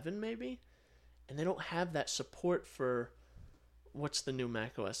 2011 maybe, and they don't have that support for, what's the new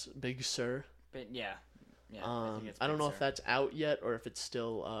Mac OS? Big Sur? But yeah. I don't know if that's out yet or if it's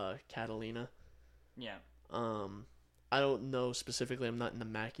still Catalina. Yeah. I don't know specifically. I'm not in the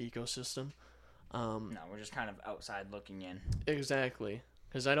Mac ecosystem. No, we're just kind of outside looking in. Exactly.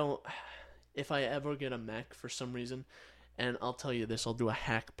 Because if I ever get a Mac for some reason, and I'll tell you this, I'll do a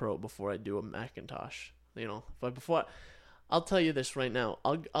Hack Pro before I do a Macintosh. I'll tell you this right now.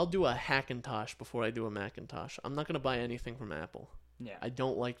 I'll do a Hackintosh before I do a Macintosh. I'm not going to buy anything from Apple. Yeah. I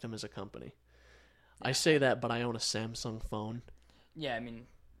don't like them as a company. Yeah. I say that, but I own a Samsung phone. Yeah, I mean,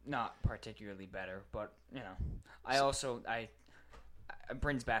 not particularly better, but, it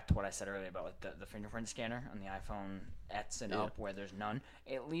brings back to what I said earlier about like the fingerprint scanner on the iPhone X and up, where there's none.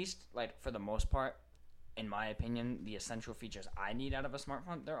 At least, like, for the most part, in my opinion, the essential features I need out of a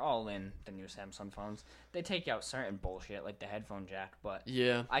smartphone, they're all in the new Samsung phones. They take out certain bullshit, like the headphone jack, but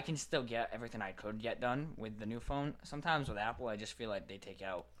yeah, I can still get everything I could get done with the new phone. Sometimes with Apple, I just feel like they take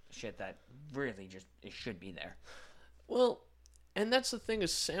out shit that really it should be there. Well, and that's the thing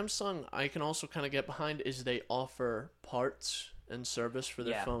is Samsung, I can also kind of get behind, is they offer parts and service for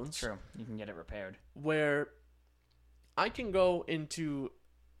their phones. True. You can get it repaired. Where I can go into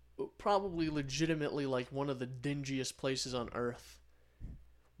probably legitimately like one of the dingiest places on earth,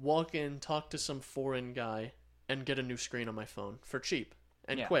 walk in, talk to some foreign guy, and get a new screen on my phone for cheap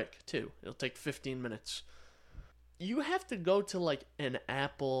and quick too. It'll take 15 minutes. You have to go to like an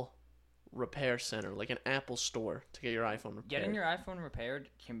Apple repair center, like an Apple store, to get your iPhone repaired. Getting your iPhone repaired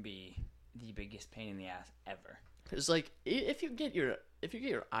can be the biggest pain in the ass ever. It's like if you get your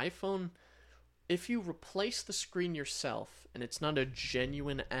iPhone, if you replace the screen yourself and it's not a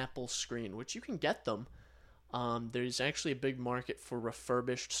genuine Apple screen, which you can get them, there's actually a big market for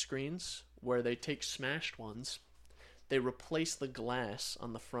refurbished screens where they take smashed ones, they replace the glass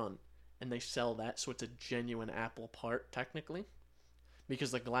on the front, and they sell that, so it's a genuine Apple part technically,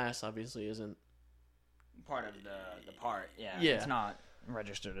 because the glass obviously isn't part of the part. Yeah, yeah. It's not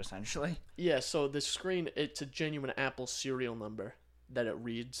registered essentially. Yeah, so the screen, it's a genuine Apple serial number that it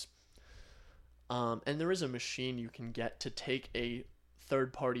reads. And there is a machine you can get to take a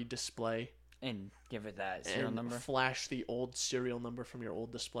third-party display and give it that serial number, flash the old serial number from your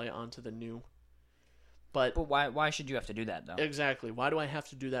old display onto the new. But why should you have to do that though? Exactly. Why do I have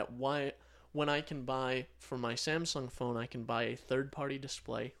to do that? Why, when I can buy for my Samsung phone, I can buy a third-party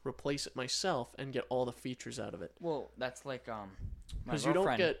display, replace it myself, and get all the features out of it. Well, that's like because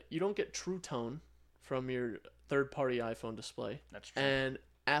you don't get True Tone from your third-party iPhone display. That's true. And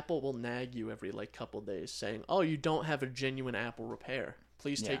Apple will nag you every like couple days saying, "Oh, you don't have a genuine Apple repair.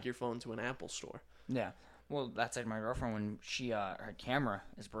 Please take your phone to an Apple store." Yeah. Well, that's like my girlfriend when she her camera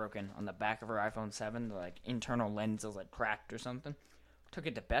is broken on the back of her iPhone 7. The like internal lens is like cracked or something. Took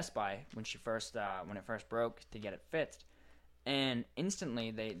it to Best Buy when when it first broke to get it fixed, and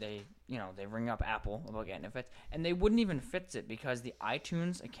instantly they ring up Apple about getting it fixed, and they wouldn't even fix it because the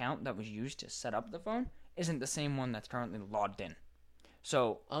iTunes account that was used to set up the phone isn't the same one that's currently logged in.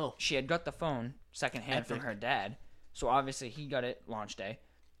 So she had got the phone secondhand from her dad. So obviously he got it launch day,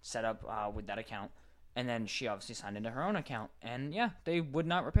 set up with that account, And then she obviously signed into her own account, and yeah, they would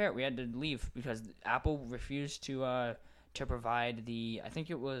not repair it. We had to leave because Apple refused to provide I think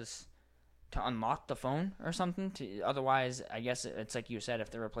it was to unlock the phone or something. Otherwise, I guess it's like you said, if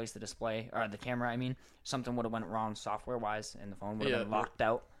they replaced the display or the camera, I mean, something would have went wrong software wise, and the phone would have been locked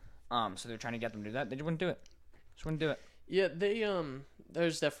out. So they're trying to get them to do that. They wouldn't do it. Just wouldn't do it. Yeah, they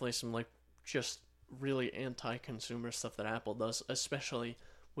there's definitely some like just really anti-consumer stuff that Apple does, especially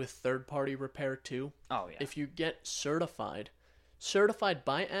with third-party repair too. Oh yeah. If you get certified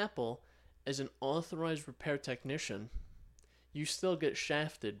by Apple as an authorized repair technician, you still get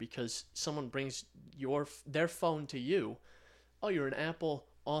shafted because someone brings their phone to you. Oh, you're an Apple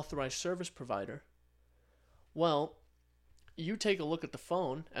authorized service provider. Well, you take a look at the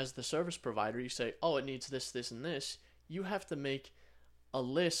phone as the service provider. You say, oh, it needs this, this, and this. You have to make a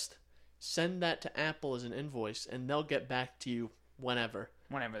list, send that to Apple as an invoice, and they'll get back to you whenever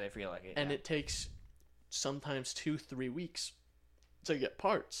they feel like it. And it takes sometimes 2-3 weeks to get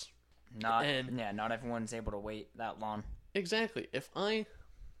parts. Not everyone's able to wait that long. Exactly. If I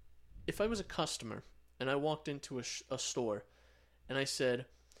was a customer and I walked into a store and I said,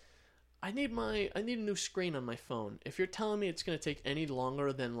 I need a new screen on my phone. If you're telling me it's going to take any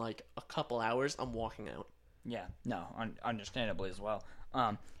longer than like a couple hours, I'm walking out. Yeah, no, understandably as well.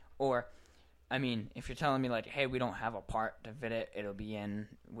 Or, I mean, if you're telling me like, hey, we don't have a part to fit it, it'll be in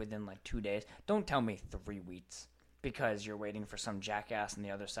within like 2 days. Don't tell me 3 weeks because you're waiting for some jackass on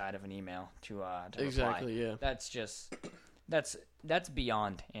the other side of an email to exactly, reply. Yeah. That's just that's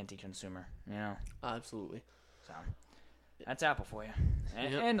beyond anti-consumer, you know. Absolutely. So that's Apple for you,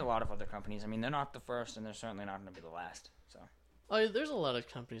 and a lot of other companies. I mean, they're not the first, and they're certainly not going to be the last. So. Oh, there's a lot of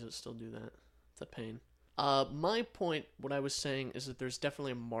companies that still do that. It's a pain. My point, what I was saying, is that there's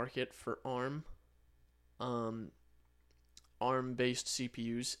definitely a market for ARM-based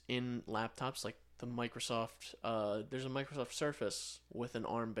CPUs in laptops, like the Microsoft. There's a Microsoft Surface with an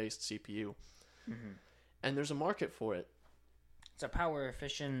ARM-based CPU, and there's a market for it. It's a power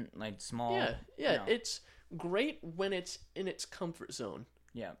efficient, like small. Yeah. You know. It's great when it's in its comfort zone.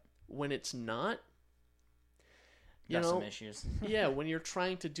 Yeah. When it's not, got some issues. Yeah, when you're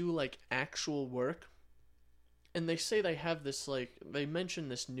trying to do like actual work. And they say they have this, like, they mention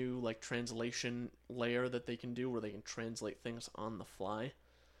this new, like, translation layer that they can do where they can translate things on the fly.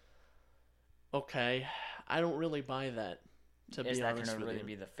 Okay, I don't really buy that, to be honest with you. Is that going to really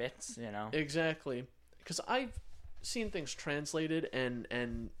be the fits, you know? Exactly. Because I've seen things translated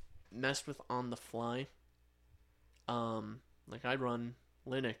and messed with on the fly. Like, I run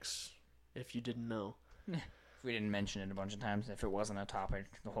Linux, if you didn't know. We didn't mention it a bunch of times if it wasn't a topic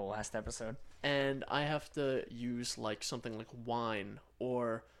the whole last episode. And I have to use like something like Wine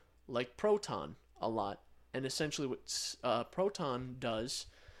or like Proton a lot. And essentially what Proton does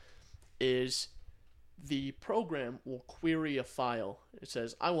is the program will query a file. It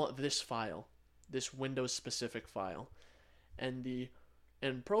says, I want this file, this Windows specific file. And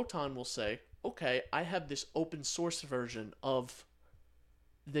Proton will say, okay, I have this open source version of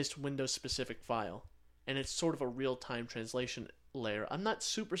this Windows specific file. And it's sort of a real-time translation layer. I'm not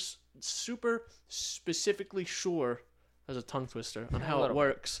super specifically sure, as a tongue twister, on how it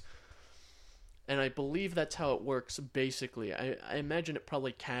works. And I believe that's how it works, basically. I imagine it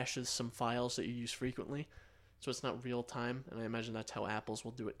probably caches some files that you use frequently, so it's not real-time, and I imagine that's how Apple's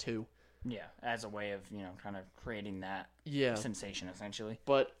will do it too. Yeah, as a way of, kind of creating that sensation, essentially.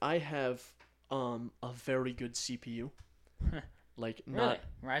 But I have a very good CPU. Like, really?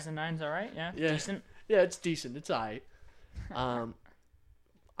 Ryzen 9's alright? Yeah? Decent? Yeah, it's decent. It's alright.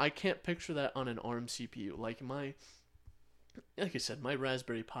 I can't picture that on an ARM CPU. Like I said, my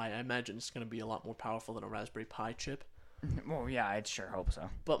Raspberry Pi, I imagine it's going to be a lot more powerful than a Raspberry Pi chip. Well, yeah, I'd sure hope so.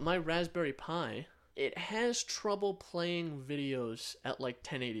 But my Raspberry Pi, it has trouble playing videos at like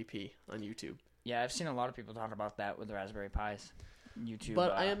 1080p on YouTube. Yeah, I've seen a lot of people talk about that with the Raspberry Pis. YouTube.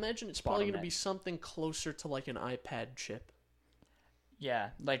 But I imagine it's probably going to be something closer to like an iPad chip. Yeah,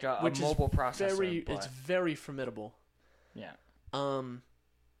 like a mobile processor. It's very formidable. Yeah.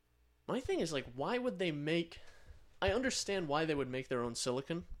 My thing is, like, why would they make... I understand why they would make their own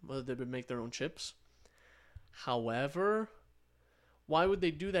silicon, whether they would make their own chips. However, why would they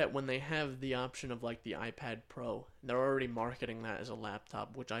do that when they have the option of, like, the iPad Pro? They're already marketing that as a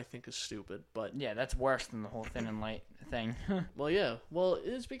laptop, which I think is stupid, but... Yeah, that's worse than the whole thin and light thing. Well, yeah. Well,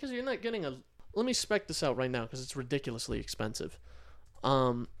 it's because you're not getting a... Let me spec this out right now, because it's ridiculously expensive.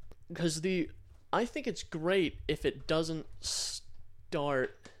 Because I think it's great if it doesn't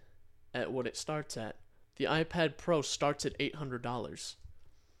start at what it starts at. The iPad Pro starts at $800.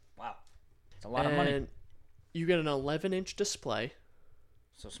 Wow. It's a lot of money. And you get an 11-inch display.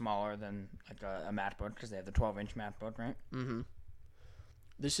 So smaller than like a MacBook because they have the 12-inch MacBook, right? Mm-hmm.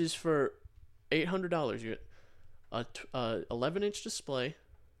 This is for $800. You get a 11-inch display,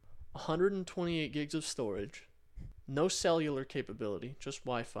 128 gigs of storage, no cellular capability, just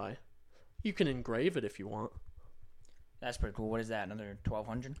Wi-Fi. You can engrave it if you want. That's pretty cool. What is that? Another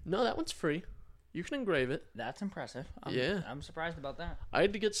 $1,200? No, that one's free. You can engrave it. That's impressive. I'm surprised about that. I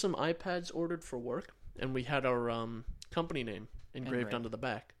had to get some iPads ordered for work, and we had our company name engraved onto the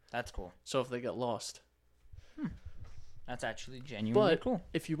back. That's cool. So if they get lost. That's actually genuinely cool. But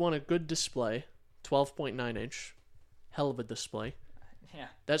if you want a good display, 12.9 inch, hell of a display. Yeah.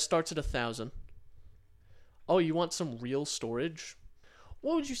 That starts at $1,000. Oh, you want some real storage?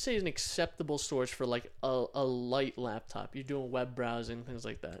 What would you say is an acceptable storage for like a light laptop? You're doing web browsing, things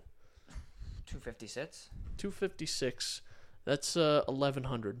like that. 256. 256. That's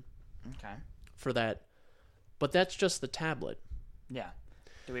 $1,100. Okay. For that, but that's just the tablet. Yeah.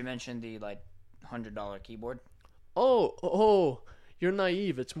 Did we mention the like $100 keyboard? Oh, you're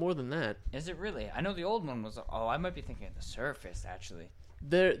naive. It's more than that. Is it really? I know the old one was. Oh, I might be thinking of the Surface actually.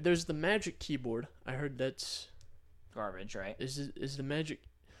 There's the Magic Keyboard. I heard that's garbage, right? Is the Magic?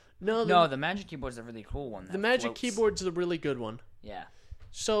 No, the Magic Keyboard's a really cool one. The Magic Keyboard's the really good one. Yeah.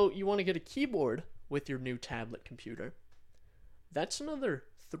 So you want to get a keyboard with your new tablet computer? That's another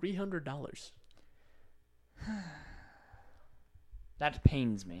 $300. That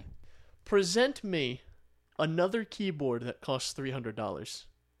pains me. Present me another keyboard that costs $300.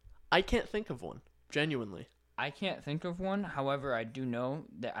 I can't think of one, genuinely. I can't think of one. However, I do know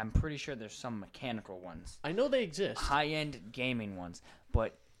that I'm pretty sure there's some mechanical ones. I know they exist. High-end gaming ones.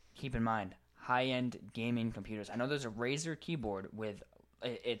 But keep in mind, high-end gaming computers. I know there's a Razer keyboard with,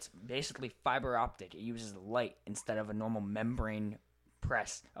 it's basically fiber optic. It uses light instead of a normal membrane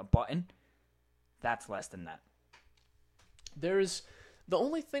press, a button. That's less than that. There's the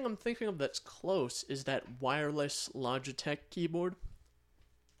only thing I'm thinking of that's close is that wireless Logitech keyboard.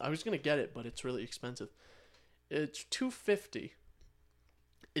 I was gonna get it, but it's really expensive. It's $250.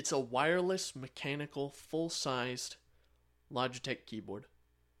 It's a wireless, mechanical, full-sized Logitech keyboard,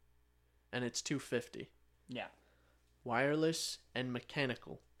 and it's $250. Yeah. Wireless and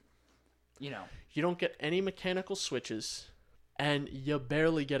mechanical. You know, you don't get any mechanical switches, and you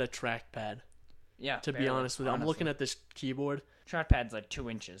barely get a trackpad. Yeah. To be honest with you, I'm looking at this keyboard. Trackpad's like 2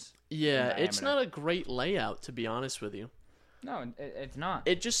 inches. Yeah, it's not a great layout, to be honest with you. No, it's not.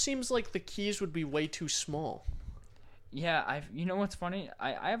 It just seems like the keys would be way too small. Yeah, you know what's funny?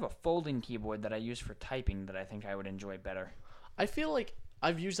 I have a folding keyboard that I use for typing that I think I would enjoy better. I feel like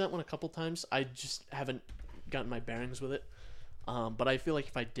I've used that one a couple times. I just haven't gotten my bearings with it. But I feel like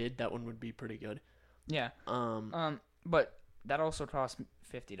if I did, that one would be pretty good. Yeah. But that also costs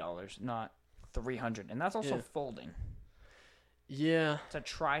 $50, not $300, and that's also folding. Yeah. It's a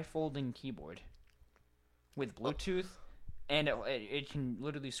tri-folding keyboard with Bluetooth, and it can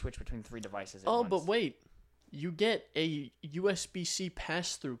literally switch between 3 devices at once. But wait. You get a USB-C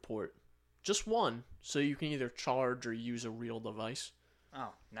pass-through port. Just one, so you can either charge or use a real device.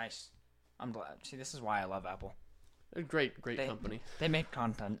 Oh, nice. I'm glad. See, this is why I love Apple. They're great company. They make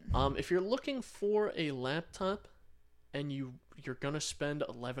content. If you're looking for a laptop and you're going to spend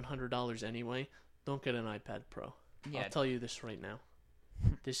 $1,100 anyway, don't get an iPad Pro. Yeah. I'll tell you this right now.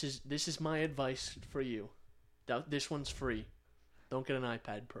 This is my advice for you. This one's free. Don't get an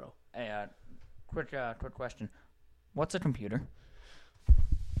iPad Pro. Hey, quick question. What's a computer?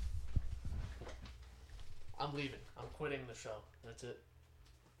 I'm leaving. I'm quitting the show. That's it.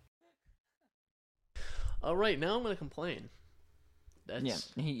 All right, now I'm going to complain. Yeah,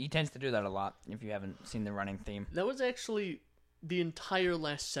 he tends to do that a lot, if you haven't seen the running theme. That was actually the entire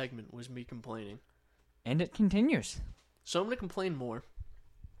last segment was me complaining. And it continues. So I'm going to complain more.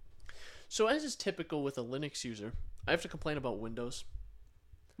 So as is typical with a Linux user, I have to complain about Windows.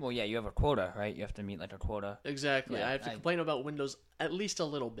 Well, yeah, you have a quota, right? You have to meet like a quota. Exactly. Yeah, I have to complain about Windows at least a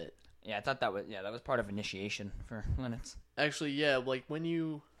little bit. Yeah, I thought that was part of initiation for Linux. Actually, yeah, like when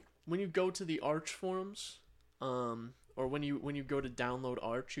you go to the Arch forums, or when you go to download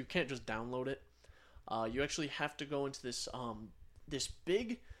Arch, you can't just download it. You actually have to go into this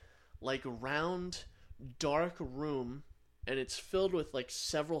big, like round, dark room, and it's filled with like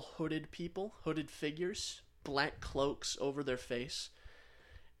several hooded figures, black cloaks over their face,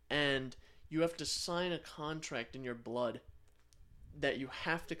 and you have to sign a contract in your blood that you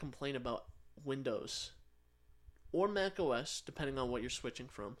have to complain about Windows or Mac OS, depending on what you're switching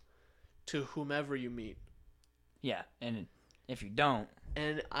from, to whomever you meet. Yeah, and if you don't...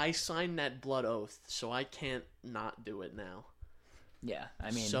 And I signed that blood oath, so I can't not do it now. Yeah,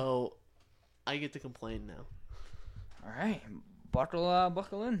 I mean... So, I get to complain now. All right.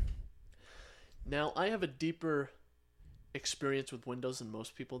 buckle in. Now, I have a deeper experience with Windows than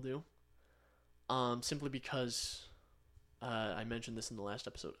most people do. Simply because I mentioned this in the last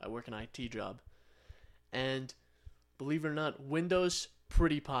episode. I work an IT job. And believe it or not, Windows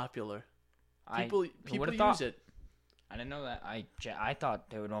pretty popular. People use it. I didn't know that. I thought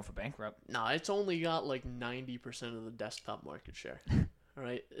they would go for bankrupt. No, it's only got like 90% of the desktop market share. All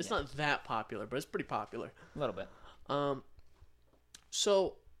right, it's not that popular, but it's pretty popular. A little bit.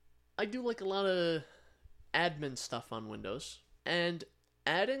 So I do like a lot of admin stuff on Windows, and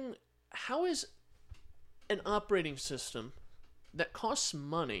how is an operating system that costs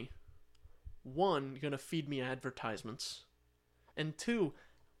money, one, gonna feed me advertisements, and two,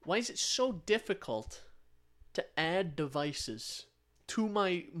 why is it so difficult to add devices to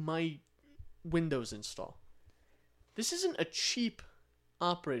my Windows install? This isn't a cheap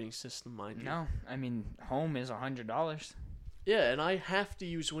operating system, mind you. No, I mean, Home is $100. Yeah, and I have to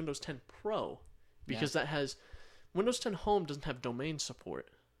use Windows 10 Pro because that has... Windows 10 Home doesn't have domain support.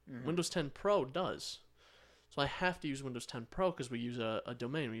 Mm-hmm. Windows 10 Pro does. So I have to use Windows 10 Pro because we use a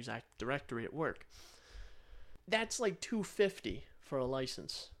domain. We use Active Directory at work. That's like $250 for a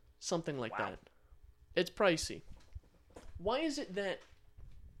license. Something like that. It's pricey. Why is it that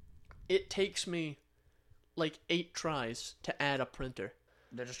it takes me like 8 tries to add a printer?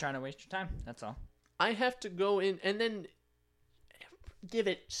 They're just trying to waste your time. That's all. I have to go in and then give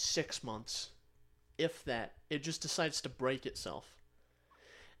it 6 months. If that. It just decides to break itself.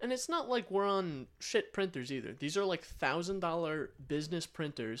 And it's not like we're on shit printers either. These are like $1,000 business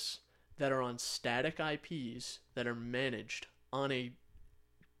printers that are on static IPs that are managed on a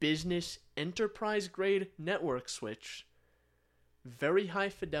business enterprise grade network switch. Very high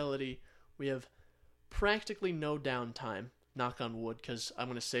fidelity. We have practically no downtime. Knock on wood, because I'm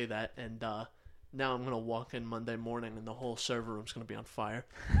going to say that, and now I'm going to walk in Monday morning and the whole server room's going to be on fire.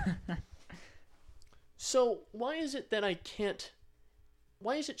 So why is it that I can't...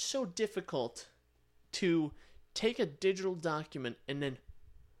 Why is it so difficult to take a digital document and then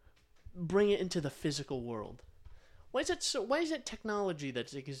bring it into the physical world? Why is it technology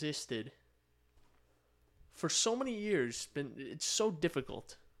that's existed for so many years, it's so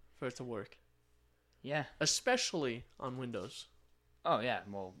difficult for it to work? Yeah. Especially on Windows. Oh, yeah.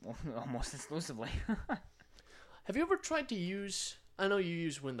 Well, almost exclusively. Have you ever tried to use... I know you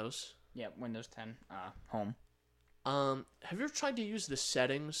use Windows. Yeah, Windows 10 Home. Have you ever tried to use the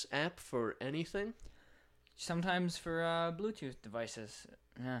settings app for anything? Sometimes for Bluetooth devices.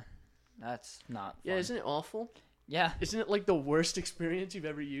 Yeah, that's not fun. Yeah, isn't it awful? Yeah. Isn't it like the worst experience you've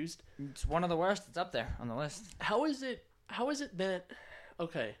ever used? It's one of the worst. It's up there on the list. How is it that...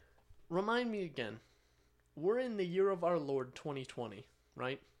 Okay, remind me again. We're in the year of our Lord 2020,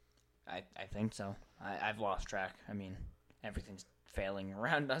 right? I think so. I've lost track. I mean, everything's failing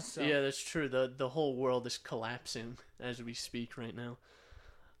around us. So. Yeah, that's true. The whole world is collapsing as we speak right now.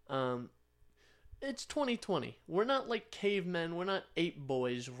 It's 2020. We're not like cavemen. We're not ape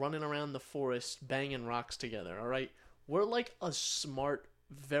boys running around the forest banging rocks together, all right? We're like a smart,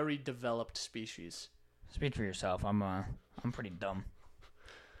 very developed species. Speak for yourself. I'm pretty dumb.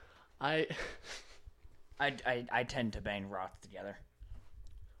 I tend to bang rocks together.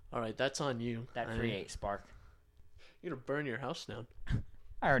 All right, that's on you. That creates spark. You're gonna burn your house down.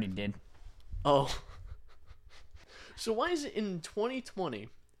 I already did. Oh. So why is it in 2020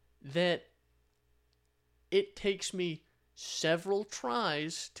 that it takes me several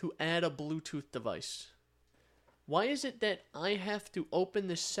tries to add a Bluetooth device? Why is it that I have to open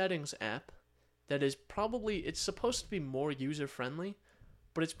this settings app that is probably... It's supposed to be more user-friendly,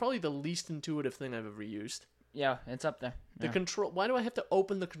 but it's probably the least intuitive thing I've ever used. Yeah, it's up there. The control... Why do I have to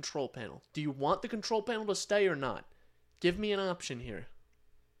open the control panel? Do you want the control panel to stay or not? Give me an option here.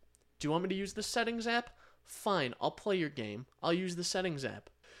 Do you want me to use the settings app? Fine, I'll play your game. I'll use the settings app.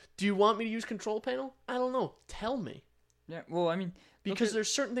 Do you want me to use control panel? I don't know. Tell me. Yeah, well, I mean... Because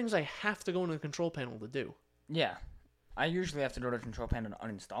there's certain things I have to go into the control panel to do. Yeah. I usually have to go to the control panel to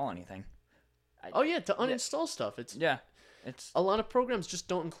uninstall anything. To uninstall stuff. It's a lot of programs just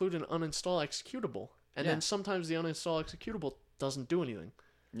don't include an uninstall executable. And then sometimes the uninstall executable doesn't do anything.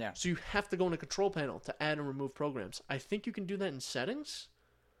 Yeah. So you have to go in a control panel to add and remove programs. I think you can do that in settings.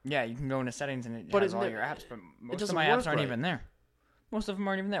 Yeah, you can go into settings and it has all your apps, but most of my apps aren't even there. Most of them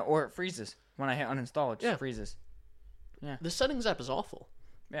aren't even there, or it freezes. When I hit uninstall, it just freezes. Yeah. The settings app is awful.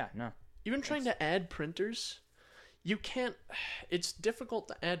 Yeah, no. Even trying to add printers, you can't... It's difficult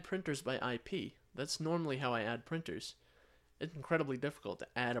to add printers by IP. That's normally how I add printers. It's incredibly difficult to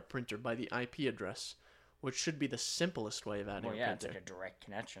add a printer by the IP address, which should be the simplest way of adding a printer. It's like a direct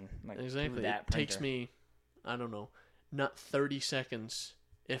connection. Like, exactly. That it takes me, I don't know, not 30 seconds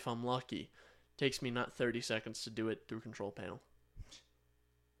if I'm lucky. Takes me not 30 seconds to do it through control panel.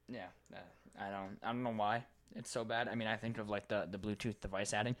 Yeah, I don't know why it's so bad. I mean, I think of like the Bluetooth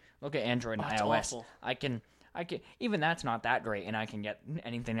device adding. Look at Android and it's iOS. awful. I can even that's not that great, and I can get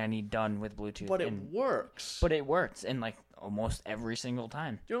anything I need done with Bluetooth. But it works. But it works in like almost every single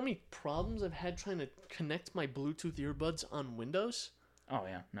time. Do you know how many problems I've had trying to connect my Bluetooth earbuds on Windows? Oh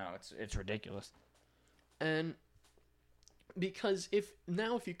yeah, no, it's ridiculous. And because if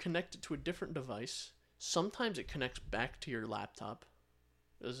you connect it to a different device, sometimes it connects back to your laptop.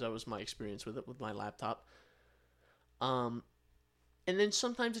 As that was my experience with it with my laptop. And then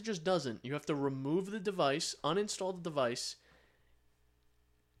sometimes it just doesn't. You have to remove the device, uninstall the device,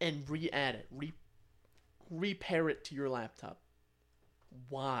 and re-add it, repair it to your laptop.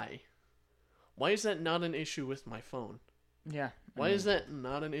 Why? Why is that not an issue with my phone? Yeah. Why is that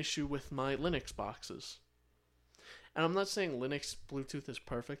not an issue with my Linux boxes? And I'm not saying Linux Bluetooth is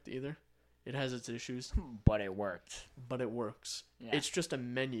perfect either. It has its issues. But it works. Yeah. It's just a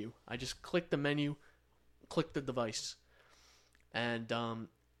menu. I just click the menu, click the device. And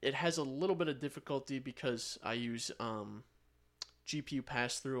it has a little bit of difficulty because I use GPU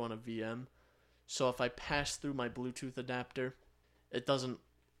pass-through on a VM. So if I pass through my Bluetooth adapter, it doesn't...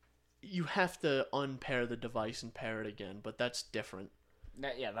 You have to unpair the device and pair it again, but that's different.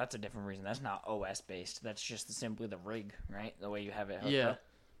 That's a different reason. That's not OS-based. That's just simply the rig, right? The way you have it hooked up.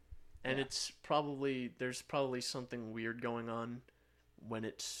 And there's probably something weird going on when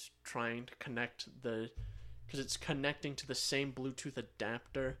it's trying to connect because it's connecting to the same Bluetooth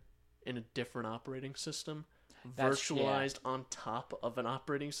adapter in a different operating system, virtualized on top of an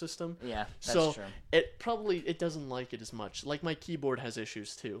operating system. Yeah, that's so true. It doesn't like it as much. Like my keyboard has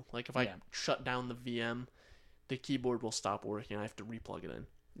issues too. Like if I shut down the VM, the keyboard will stop working. I have to replug it in.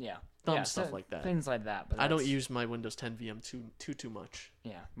 Yeah. Stuff like that. Things like that. But I don't use my Windows 10 VM too much.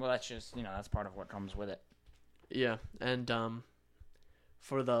 Yeah. Well, that's just, that's part of what comes with it. Yeah. And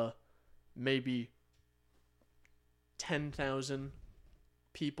for the maybe 10,000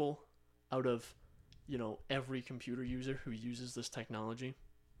 people out of, every computer user who uses this technology,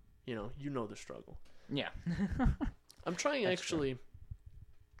 you know the struggle. Yeah. I'm trying actually...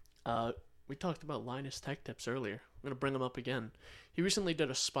 we talked about Linus Tech Tips earlier. I'm going to bring him up again. He recently did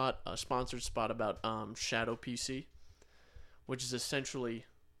a sponsored spot about Shadow PC, which is essentially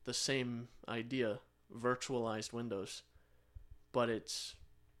the same idea, virtualized Windows, but it's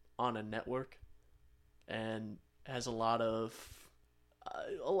on a network and has a lot of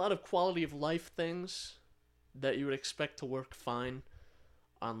quality of life things that you would expect to work fine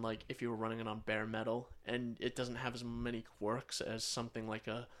on, like if you were running it on bare metal, and it doesn't have as many quirks as something like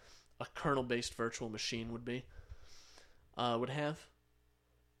a kernel-based virtual machine would have.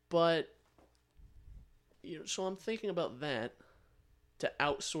 But so I'm thinking about that to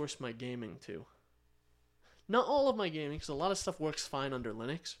outsource my gaming to. Not all of my gaming, because a lot of stuff works fine under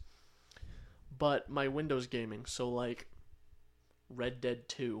Linux, but my Windows gaming, so like Red Dead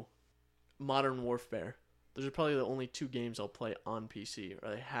 2, Modern Warfare, those are probably the only two games I'll play on PC,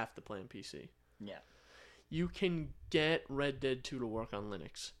 or I have to play on PC. Yeah. You can get Red Dead 2 to work on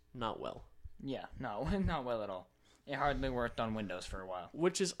Linux. Not well. Yeah, no, not well at all. It hardly worked on Windows for a while.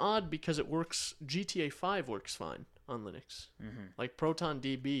 Which is odd because GTA 5 works fine on Linux. Mm-hmm. Like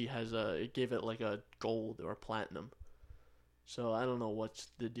ProtonDB it gave it like a gold or platinum. So I don't know what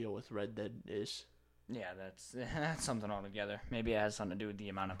the deal with Red Dead is. Yeah, that's something altogether. Maybe it has something to do with the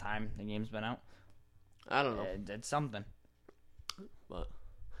amount of time the game's been out. I don't know. It's something. But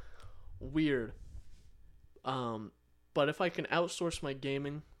weird. But if I can outsource my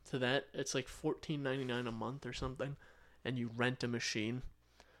gaming to that, it's like $14.99 a month or something, and you rent a machine,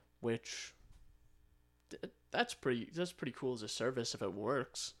 which that's pretty cool as a service if it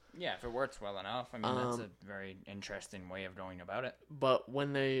works. Yeah, if it works well enough. I mean, that's a very interesting way of going about it. But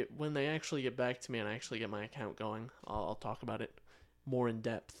when they actually get back to me and I actually get my account going, I'll talk about it more in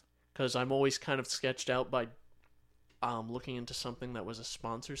depth, because I'm always kind of sketched out by looking into something that was a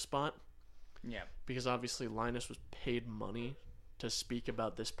sponsor spot. Yeah. Because obviously Linus was paid money to speak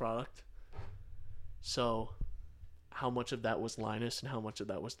about this product. So how much of that was Linus and how much of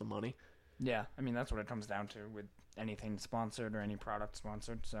that was the money? Yeah, I mean, that's what it comes down to with anything sponsored or any product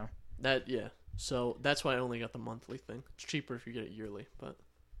sponsored, so. So that's why I only got the monthly thing. It's cheaper if you get it yearly, but.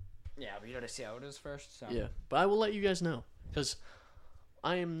 Yeah, but you gotta see how it is first, so. Yeah, but I will let you guys know, because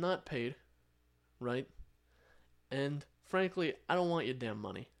I am not paid, right? And frankly, I don't want your damn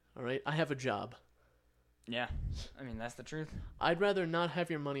money. All right, I have a job. Yeah, I mean, that's the truth. I'd rather not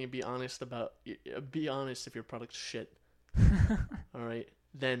have your money and be honest if your product's shit. All right,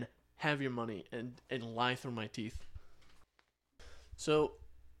 than have your money and lie through my teeth. So,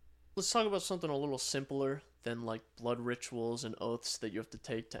 let's talk about something a little simpler than like blood rituals and oaths that you have to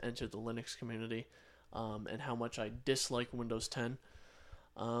take to enter the Linux community, and how much I dislike Windows 10.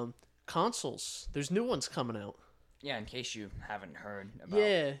 Consoles. There's new ones coming out. Yeah, in case you haven't heard about...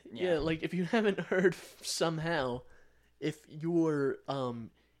 Yeah, like if you haven't heard somehow, if you're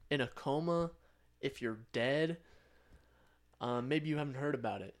in a coma, if you're dead, maybe you haven't heard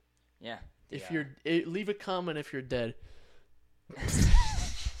about it. Yeah. If you're... leave a comment if you're dead.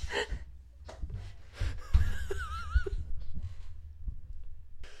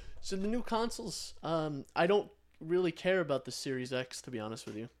 So the new consoles, I don't really care about the Series X, to be honest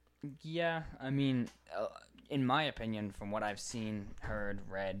with you. Yeah, I mean, in my opinion, from what I've seen, heard,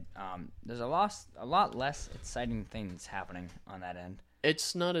 read, there's a lot less exciting things happening on that end.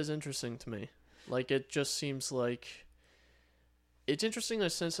 It's not as interesting to me. Like, it just seems like... It's interesting in the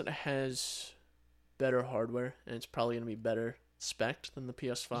sense that it has better hardware, and it's probably going to be better spec'd than the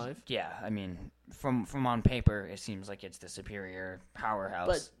PS5. Yeah, I mean, from on paper, it seems like it's the superior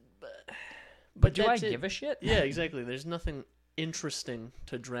powerhouse. But do I give a shit? Yeah, exactly. There's nothing interesting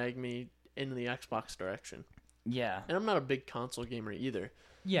to drag me in the Xbox direction. Yeah. And I'm not a big console gamer either.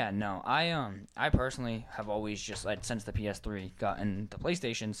 Yeah, no. I personally have always just, like, since the PS3, gotten the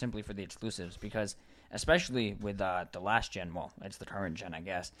PlayStation simply for the exclusives, because especially with the last gen, well, it's the current gen, I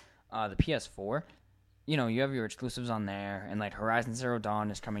guess, the PS4, you know, you have your exclusives on there, and, like, Horizon Zero Dawn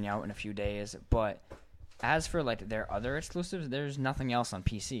is coming out in a few days, but as for, like, their other exclusives, there's nothing else on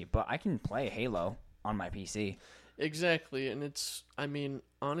PC, but I can play Halo on my PC. Exactly, and it's, I mean,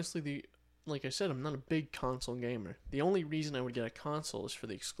 honestly, like I said, I'm not a big console gamer. The only reason I would get a console is for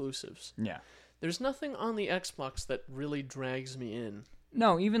the exclusives. Yeah. There's nothing on the Xbox that really drags me in.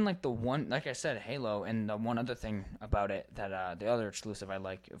 No, even like the one, like I said, Halo, and the one other thing about it that the other exclusive I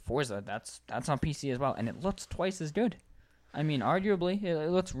like, Forza, that's on PC as well, and it looks twice as good. I mean, arguably, it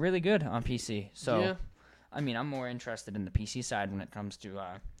looks really good on PC. So, yeah. I mean, I'm more interested in the PC side when it comes to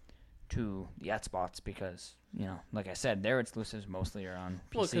the Xbox because, you know, like I said, their exclusives mostly are on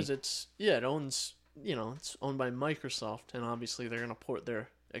PC. Well, because it owns, you know, it's owned by Microsoft, and obviously they're going to port their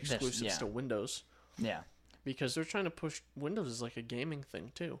exclusives to Windows. Yeah. Because they're trying to push Windows as like a gaming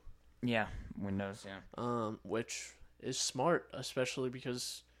thing too. Yeah, Windows, yeah. Which is smart, especially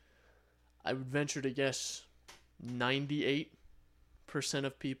because I would venture to guess 98%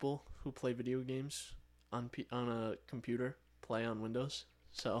 of people who play video games on a computer play on Windows.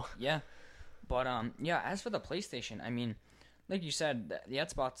 So yeah, but yeah. As for the PlayStation, I mean, like you said, the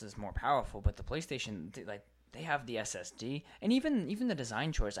Xbox is more powerful, but the PlayStation, they have the SSD, and even the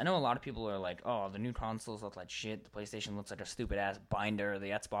design choice. I know a lot of people are like, oh, the new consoles look like shit. The PlayStation looks like a stupid ass binder.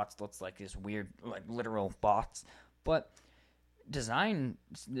 The Xbox looks like this weird, like literal box. But design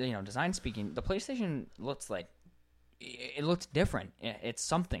speaking, the PlayStation looks like it looks different. It's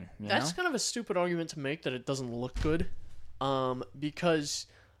something. That's kind of a stupid argument to make that it doesn't look good. Because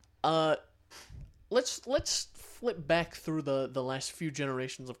let's flip back through the last few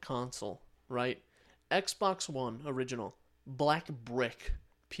generations of console, right? Xbox One original, black brick.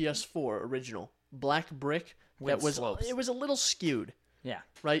 PS4 original, black brick. It was a little skewed. Yeah.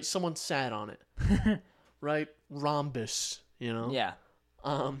 Right? Someone sat on it. Right? Rhombus, you know? Yeah.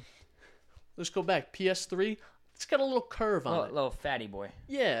 Let's go back. PS3, it's got a little curve on it. Little fatty boy.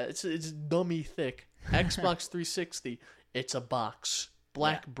 Yeah, it's dummy thick. Xbox 360, it's a box.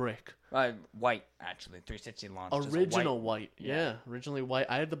 Black brick. White, actually. 360 launched. Original white. Yeah, originally white.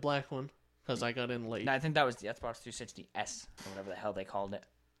 I had the black one because I got in late. No, I think that was the Xbox 360 S, or whatever the hell they called it.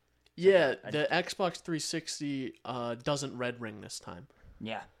 Yeah, the Xbox 360 doesn't red ring this time.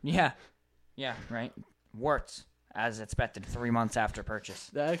 Yeah, right. Works as expected 3 months after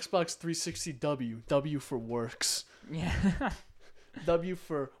purchase. The Xbox 360 W for works. Yeah. W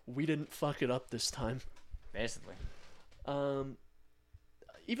for we didn't fuck it up this time. Basically.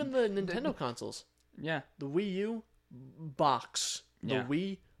 Even the Nintendo consoles. Yeah. The Wii U box. The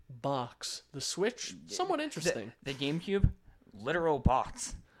Wii box. The Switch, somewhat interesting. The GameCube, literal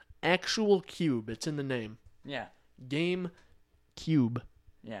box. Actual cube. It's in the name. Yeah. Game Cube.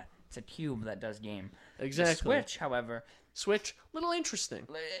 Yeah. It's a cube that does game. Exactly. The Switch, however. Little interesting.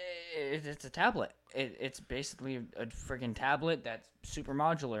 It's a tablet. It's basically a friggin' tablet that's super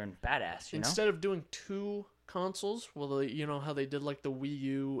modular and badass, Instead of doing two consoles, well, you know how they did like the Wii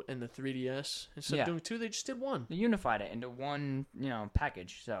U and the 3DS? Instead of doing two, they just did one. They unified it into one,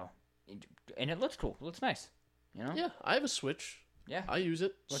 package. So, and it looks cool. It looks nice, Yeah, I have a Switch. Yeah. I use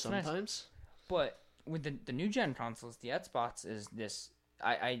it sometimes. Nice. But with the new gen consoles, the Xbox is this...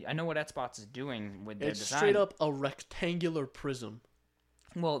 I know what Xbox is doing with their design. It's straight up a rectangular prism.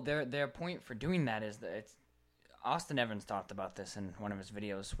 Well, their point for doing that is that it's... Austin Evans talked about this in one of his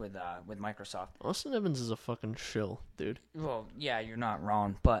videos with Microsoft. Austin Evans is a fucking shill, dude. Well, yeah, you're not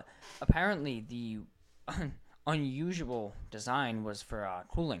wrong, but apparently the unusual design was for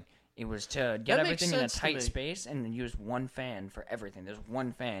cooling. It was to get everything in a tight space and then use one fan for everything. There's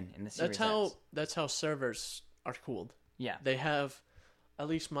one fan in the Series S. That's how servers are cooled. Yeah. They have, at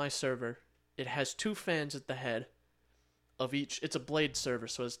least my server, it has 2 fans at the head of each. It's a blade server,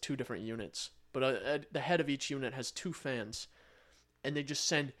 so it has 2 different units. But the head of each unit has 2 fans. And they just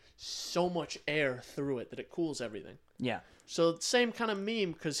send so much air through it that it cools everything. Yeah. So same kind of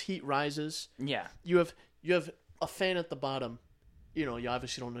meme, because heat rises. Yeah. You have a fan at the bottom. You know, you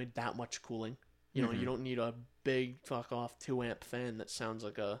obviously don't need that much cooling. You know, you don't need a big fuck off 2 amp fan that sounds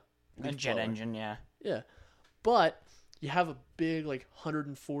like a jet engine, yeah. Yeah. But you have a big, like,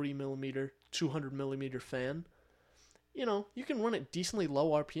 140 millimeter, 200 millimeter fan. You know, you can run it decently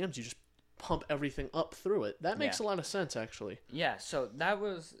low RPMs. You just pump everything up through it. That makes a lot of sense, actually. Yeah, so that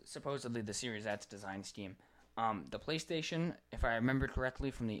was supposedly the Series X design scheme. The PlayStation, if I remember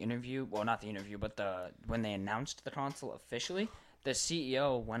correctly from the interview, well, not the interview, but when they announced the console officially, the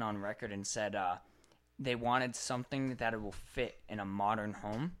CEO went on record and said they wanted something that it will fit in a modern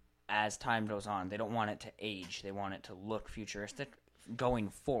home as time goes on. They don't want it to age. They want it to look futuristic going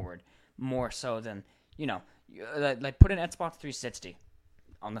forward, more so than, you know, like put an Xbox 360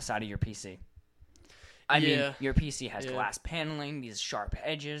 on the side of your PC. I mean, your PC has glass paneling, these sharp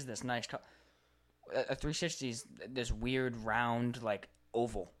edges, this nice... A 360 is this weird, round, like,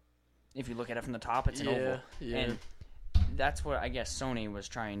 oval. If you look at it from the top, it's an oval. Yeah. And that's what I guess Sony was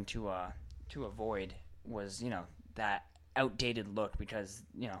trying to avoid was, you know, that outdated look because,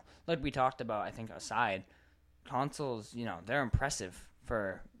 you know, like we talked about, I think, aside, consoles, you know, they're impressive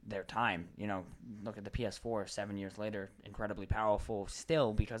for their time. You know, look at the PS4 7 years later, incredibly powerful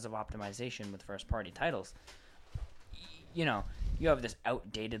still because of optimization with first-party titles. You know, you have this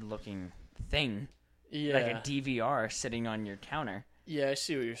outdated-looking thing, like a DVR sitting on your counter. Yeah, I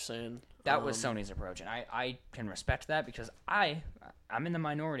see what you're saying. That was Sony's approach, and I can respect that because I'm in the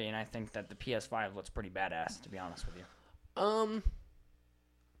minority, and I think that the PS5 looks pretty badass, to be honest with you.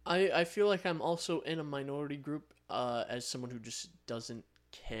 I feel like I'm also in a minority group as someone who just doesn't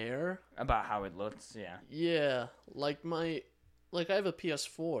care about how it looks. Yeah. Yeah, like I have a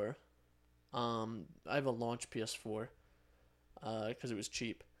PS4. I have a launch PS4 because it was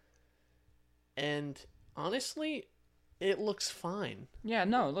cheap, and honestly, it looks fine. Yeah,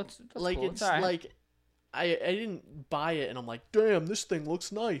 no, it looks like cool. It's like I didn't buy it and I'm like, damn, this thing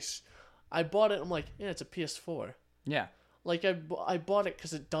looks nice. I bought it and I'm like, yeah, it's a PS4. Yeah. Like I bought it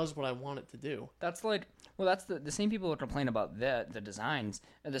because it does what I want it to do. That's like, well, that's the same people who complain about the designs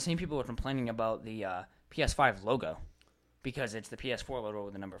are the same people who are complaining about the PS5 logo because it's the PS4 logo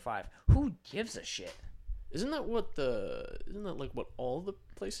with the number 5. Who gives a shit? Isn't that like what all the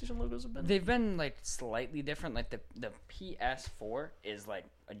PlayStation logos have been? They've been like slightly different. Like the PS4 is like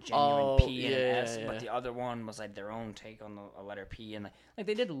a genuine P and an S, but the other one was like their own take on a letter P, and like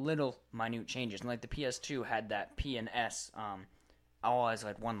they did little minute changes. And like the PS2 had that P and S all as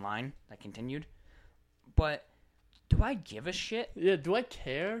like one line that continued. But do I give a shit? Yeah, do I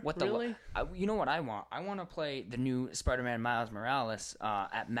care? Really? You know what I want? I want to play the new Spider-Man Miles Morales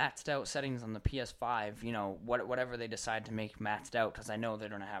at maxed out settings on the PS5. You know, whatever they decide to make maxed out, because I know they're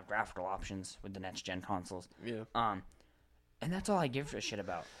going to have graphical options with the next-gen consoles. Yeah. And that's all I give a shit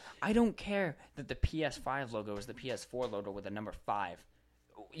about. I don't care that the PS5 logo is the PS4 logo with the number 5.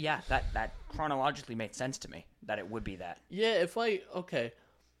 Yeah, that chronologically made sense to me, that it would be that. Yeah, okay.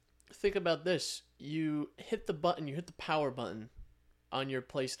 Think about this. You hit the power button on your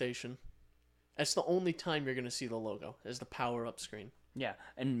PlayStation. That's the only time you're going to see the logo, is the power up screen. Yeah,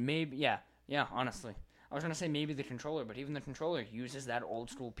 and maybe, yeah, honestly. I was going to say maybe the controller, but even the controller uses that old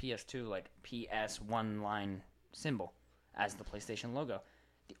school PS2, like PS one-line symbol as the PlayStation logo.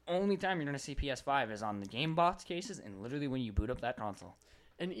 The only time you're going to see PS5 is on the game box cases and literally when you boot up that console.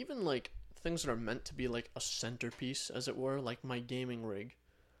 And even, like, things that are meant to be, like, a centerpiece, as it were, like my gaming rig.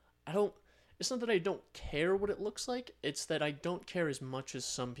 It's not that I don't care what it looks like, it's that I don't care as much as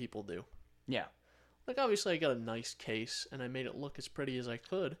some people do. Yeah. Like, obviously I got a nice case, and I made it look as pretty as I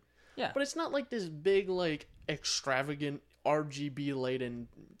could. Yeah. But it's not like this big, like, extravagant, RGB-laden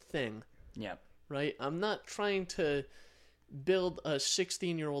thing. Yeah. Right? I'm not trying to build a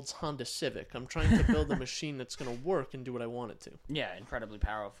 16-year-old's Honda Civic. I'm trying to build a machine that's going to work and do what I want it to. Yeah, incredibly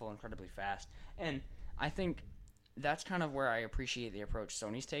powerful, incredibly fast. And I think that's kind of where I appreciate the approach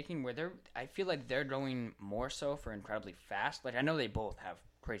Sony's taking, where I feel like they're going more so for incredibly fast. Like, I know they both have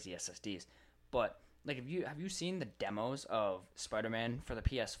crazy SSDs, but like, have you seen the demos of Spider-Man for the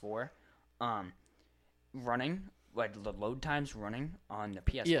PS4? running, like the load times running on the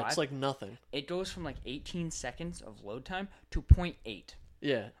PS5. Yeah, it's like nothing. It goes from like 18 seconds of load time to 0.8.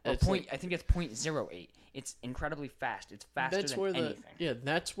 Yeah, I think it's 0.08. It's incredibly fast. It's faster than anything. Yeah,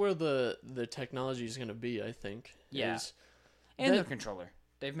 that's where the technology is going to be, I think. Yeah. And the controller.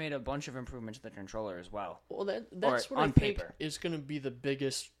 They've made a bunch of improvements to the controller as well. Well, that's what I think is going to be the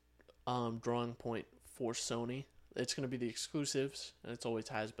biggest drawing point for Sony. It's going to be the exclusives, and it always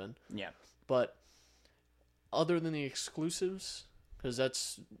has been. Yeah. But other than the exclusives, because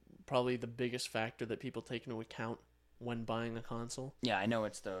that's probably the biggest factor that people take into account when buying a console. Yeah, I know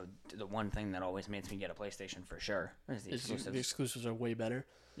it's the one thing that always makes me get a PlayStation for sure. Is the exclusives. The exclusives are way better.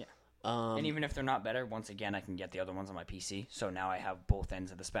 Yeah. And even if they're not better, once again, I can get the other ones on my PC. So now I have both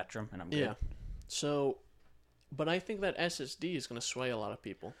ends of the spectrum, and I'm good. Yeah. So, but I think that SSD is going to sway a lot of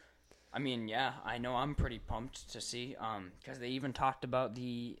people. I mean, yeah, I know I'm pretty pumped to see, because they even talked about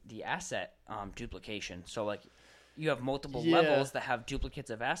the asset duplication. So, like, you have multiple levels that have duplicates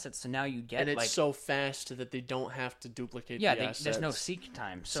of assets, so now you get, and it's so fast that they don't have to duplicate the assets. There's no seek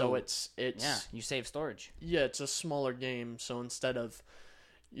time. So it's you save storage. Yeah, it's a smaller game, so instead of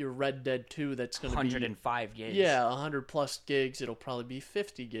your Red Dead 2 that's going to be 105 gigs. Yeah, 100 plus gigs, it'll probably be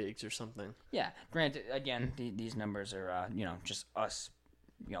 50 gigs or something. Yeah, granted, again, these numbers are, just us,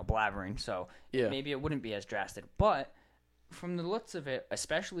 blabbering, so maybe it wouldn't be as drastic, but from the looks of it,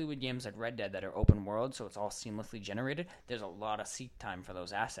 especially with games like Red Dead that are open world, so it's all seamlessly generated, there's a lot of seek time for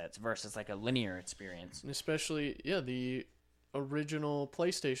those assets versus like a linear experience. And especially, the original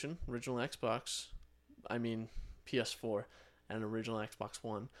PlayStation, original Xbox, PS4, and original Xbox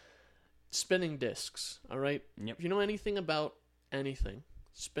One, spinning discs, all right? Yep. If you know anything about anything,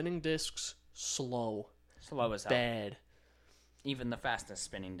 spinning discs, slow. Slow as hell. Bad. Even the fastest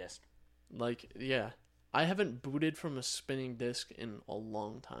spinning disc. I haven't booted from a spinning disc in a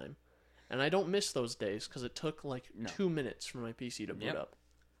long time. And I don't miss those days because it took 2 minutes for my PC to boot up.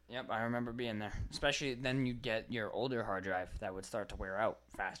 Yep, I remember being there. Especially then you get your older hard drive that would start to wear out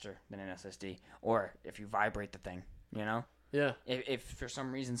faster than an SSD. Or if you vibrate the thing, Yeah. If for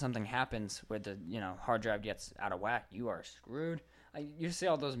some reason something happens where the hard drive gets out of whack, you are screwed. You see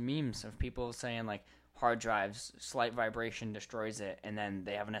all those memes of people saying hard drives, slight vibration destroys it, and then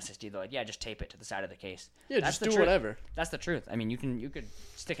they have an SSD. They're like, yeah, just tape it to the side of the case. Yeah, just do whatever. That's the truth. I mean, you could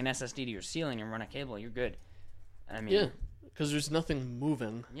stick an SSD to your ceiling and run a cable. You're good. Because there's nothing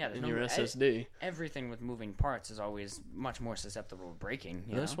moving in your SSD. Everything with moving parts is always much more susceptible to breaking.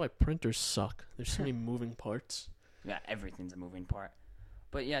 That's why printers suck. There's so many moving parts. Yeah, everything's a moving part.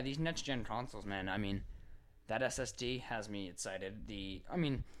 But yeah, these next-gen consoles, man, that SSD has me excited.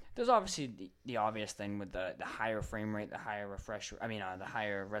 There's obviously the obvious thing with the higher frame rate, the higher the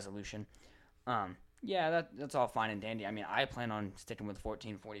higher resolution. That's all fine and dandy. I plan on sticking with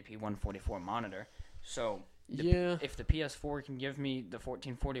 1440p 144 monitor. So if the PS4 can give me the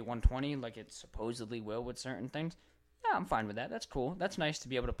 1440 120 like it supposedly will with certain things, yeah, I'm fine with that. That's cool. That's nice to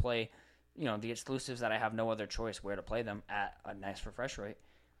be able to play, the exclusives that I have no other choice where to play them at a nice refresh rate.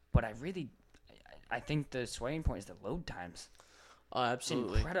 But I think the swaying point is the load times. Oh,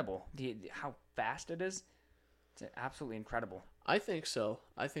 absolutely. It's incredible. How fast it is. It's absolutely incredible. I think so,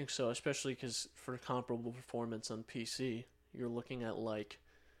 especially because for comparable performance on PC, you're looking at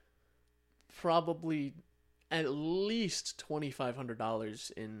probably at least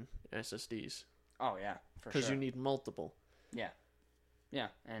 $2,500 in SSDs. Oh, yeah, for sure. Because you need multiple. Yeah. Yeah,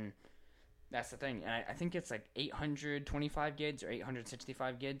 and that's the thing. And I think it's 825 gigs or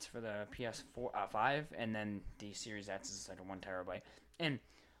 865 gigs for the PS4 5, and then the Series X is a 1 terabyte. And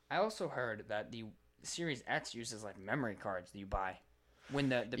I also heard that the Series X uses memory cards that you buy. When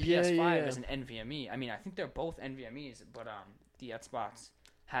the PS5 is an NVMe. I think they're both NVMe's, but the Xbox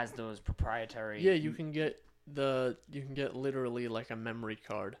has those proprietary. Yeah, you can get literally a memory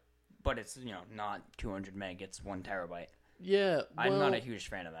card. But it's not 200 meg. It's 1 terabyte. Yeah, I'm not a huge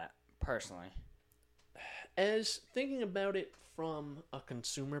fan of that. Personally, as thinking about it from a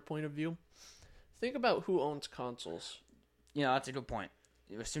consumer point of view, think about who owns consoles. That's a good point.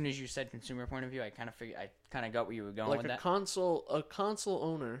 As soon as you said consumer point of view, I kind of got where you were going with that. A console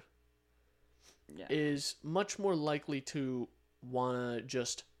owner is much more likely to want to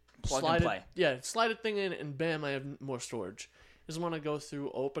just plug and play. Slide a thing in and bam, I have more storage. He doesn't want to go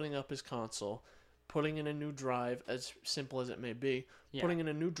through opening up his console, putting in a new drive, as simple as it may be, putting in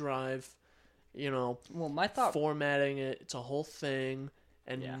a new drive, formatting it. It's a whole thing,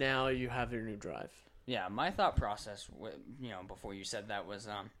 and now you have your new drive. Yeah, my thought process, before you said that was,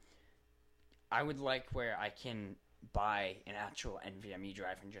 I would like where I can buy an actual NVMe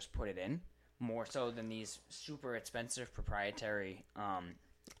drive and just put it in, more so than these super expensive proprietary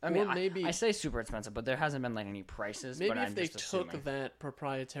I mean, I say super expensive, but there hasn't been like any prices. Maybe but if I'm they just took assuming. that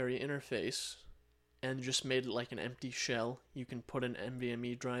proprietary interface and just made it like an empty shell you can put an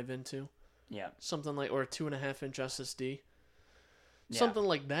NVMe drive into. Yeah. Something like, or a 2.5-inch SSD. Yeah. Something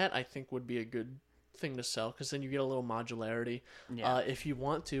like that I think would be a good thing to sell, because then you get a little modularity. Yeah. If you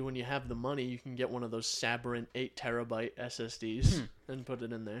want to, when you have the money, you can get one of those Sabrent 8 terabyte SSDs and put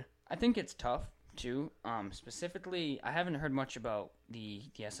it in there. I think it's tough too. Specifically, I haven't heard much about the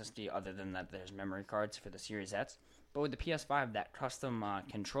SSD other than that there's memory cards for the Series S. But with the PS5, that custom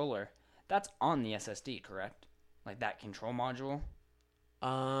controller, that's on the SSD, correct? Like that control module.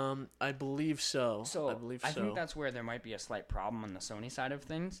 I believe so. I think that's where there might be a slight problem on the Sony side of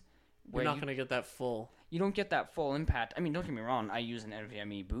things. You're not going to get that full. You don't get that full impact. I mean, don't get me wrong. I use an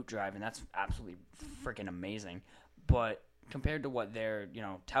NVMe boot drive, and that's absolutely freaking amazing. But compared to what they're,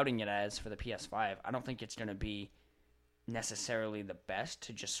 touting it as for the PS5, I don't think it's going to be necessarily the best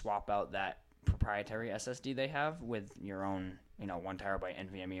to just swap out that proprietary SSD they have with your own, 1 terabyte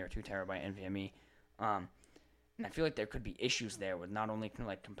NVMe or 2 terabyte NVMe. And I feel like there could be issues there with not only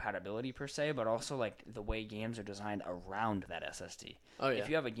like compatibility per se, but also like the way games are designed around that SSD. Oh yeah. If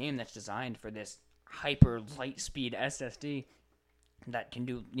you have a game that's designed for this hyper light speed SSD that can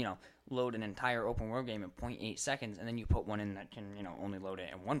do, load an entire open world game in 0.8 seconds, and then you put one in that can, only load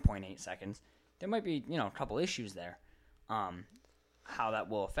it in 1.8 seconds, there might be, a couple issues there. How that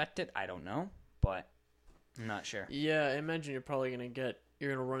will affect it, I don't know, but I'm not sure. Yeah, I imagine you're probably going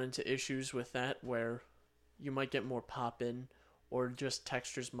to run into issues with that where you might get more pop-in, or just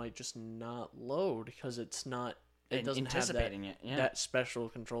textures might just not load because it doesn't have that special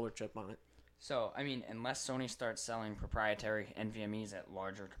controller chip on it. So, I mean, unless Sony starts selling proprietary NVMEs at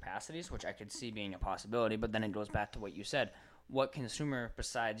larger capacities, which I could see being a possibility, but then it goes back to what you said. What consumer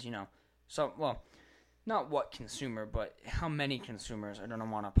besides, not what consumer, but how many consumers are going to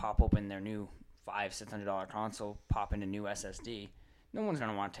want to pop open their new $500-$600 console, pop in a new SSD? No one's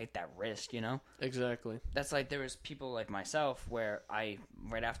going to want to take that risk, Exactly. That's like there was people like myself where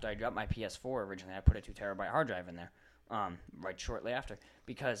right after I dropped my PS4 originally, I put a 2 terabyte hard drive in there, right shortly after,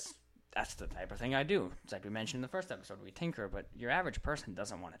 because that's the type of thing I do. It's like we mentioned in the first episode, we tinker, but your average person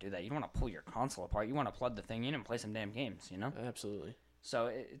doesn't want to do that. You don't want to pull your console apart. You want to plug the thing in and play some damn games, Absolutely. So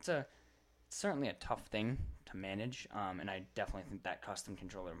it's certainly a tough thing to manage, and I definitely think that custom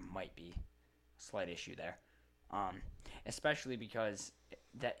controller might be a slight issue there. Especially because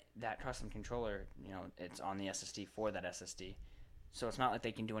that custom controller, it's on the SSD for that SSD. So it's not like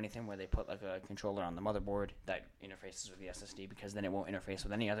they can do anything where they put like a controller on the motherboard that interfaces with the SSD, because then it won't interface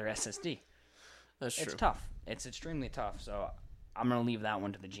with any other SSD. That's true. It's tough. It's extremely tough. So I'm going to leave that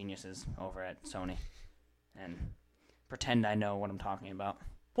one to the geniuses over at Sony and pretend I know what I'm talking about.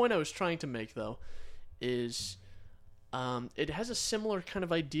 Point I was trying to make, though, is it has a similar kind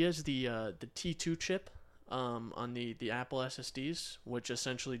of idea as the T2 chip on the Apple SSDs, which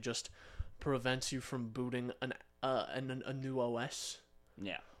essentially just prevents you from booting a new OS.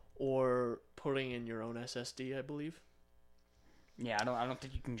 Yeah. Or putting in your own SSD, I believe. Yeah, I don't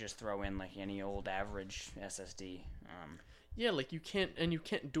think you can just throw in like any old average SSD. Yeah, like you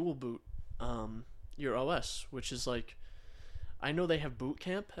can't dual boot your OS, which is like, I know they have Boot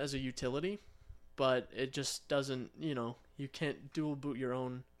Camp as a utility, but it just doesn't, you can't dual boot your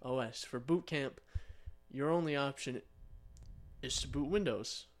own OS. For Boot Camp, your only option is to boot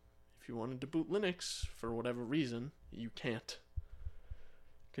Windows. If you wanted to boot Linux, for whatever reason, you can't.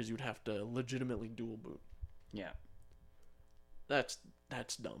 Because you'd have to legitimately dual boot. Yeah. That's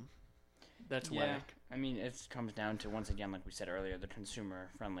dumb. That's whack. I mean, it comes down to, once again, like we said earlier, the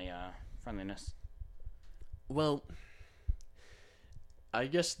consumer friendliness. Well, I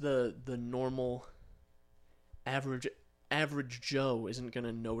guess the normal average Joe isn't going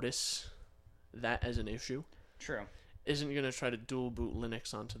to notice that as an issue. True. Isn't going to try to dual boot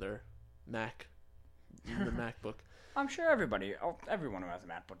Linux onto their Mac, the MacBook. I'm sure everyone who has a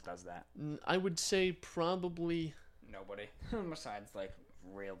MacBook does that. I would say probably... Nobody. Besides, like,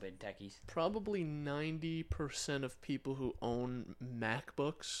 real big techies. Probably 90% of people who own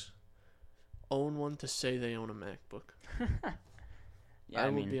MacBooks own one to say they own a MacBook. Yeah, I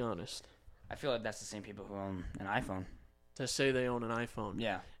will be honest. I feel like that's the same people who own an iPhone. To say they own an iPhone.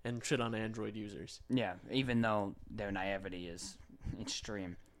 Yeah. And shit on Android users. Yeah, even though their naivety is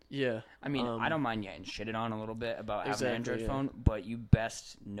extreme. Yeah. I mean, I don't mind getting shitted on a little bit about having an Android yeah. phone, but you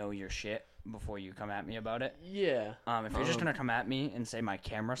best know your shit before you come at me about it. Yeah. If you're just going to come at me and say my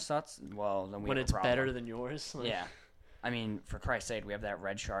camera sucks, well, then we when have it's a problem. better than yours. Like... Yeah. I mean, for Christ's sake, we have that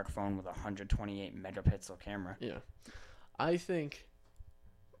Red Shark phone with a 128 megapixel camera. Yeah. I think,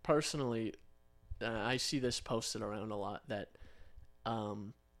 personally, I see this posted around a lot, that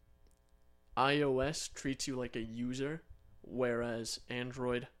iOS treats you like a user, whereas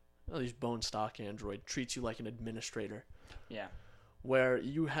Android, at least bone stock Android, treats you like an administrator. Yeah. Where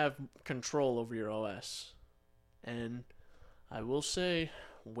you have control over your OS. And I will say,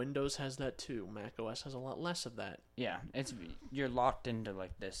 Windows has that too. Mac OS has a lot less of that. Yeah, you're locked into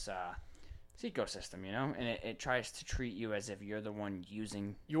like this ecosystem, you know, and it tries to treat you as if you're the one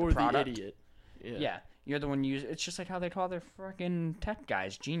using the product. Idiot. Yeah, you're the one using. It's just like how they call their freaking tech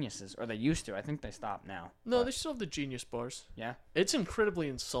guys geniuses, or they used to. I think they stopped now. No, they still have the genius bars. Yeah, it's incredibly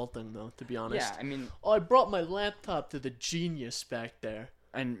insulting though, to be honest. Yeah, I mean, I brought my laptop to the genius back there.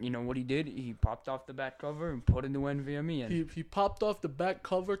 And you know what he did? He popped off the back cover and put a new NVMe in. He popped off the back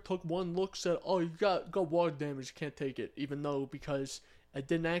cover, took one look, said, "Oh, you got water damage, can't take it." Even though because I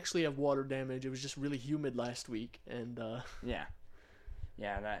didn't actually have water damage, it was just really humid last week, and yeah,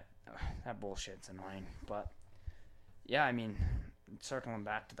 that bullshit's annoying. But yeah, I mean, circling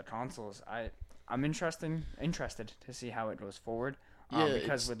back to the consoles, I'm interested to see how it goes forward.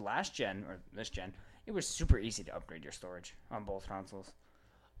 Because with last gen or this gen, it was super easy to upgrade your storage on both consoles.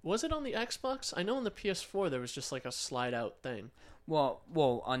 Was it on the Xbox? I know on the PS4 there was just like a slide out thing. Well,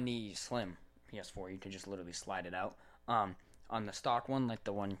 on the Slim PS4 you could just literally slide it out. On the stock one, like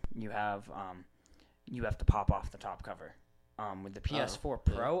the one you have to pop off the top cover. With the PS4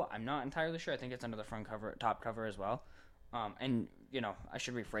 Pro, I'm not entirely sure. I think it's under the top cover as well. And you know, I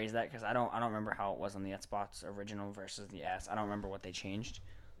should rephrase that because I don't remember how it was on the Xbox original versus the S. I don't remember what they changed.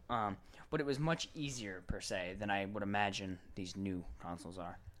 But it was much easier per se than I would imagine these new consoles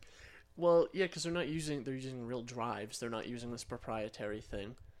are. Well, yeah, because they're using real drives. They're not using this proprietary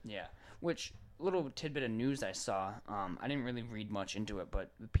thing. Yeah, which little tidbit of news I saw. I didn't really read much into it,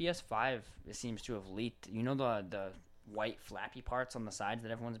 but the PS5 it seems to have leaked. You know the white flappy parts on the sides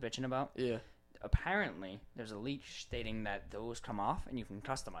that everyone's bitching about? Yeah. Apparently, there's a leak stating that those come off and you can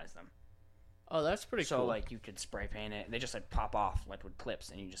customize them. Oh, that's pretty cool. So, like, you could spray paint it. They just, like, pop off, like, with clips,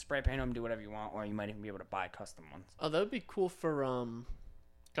 and you just spray paint them, do whatever you want, or you might even be able to buy custom ones. Oh, that would be cool for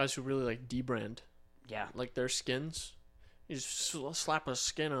guys who really like debrand. Yeah. Like their skins. You just slap a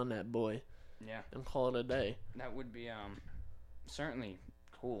skin on that boy. Yeah. And call it a day. That would be certainly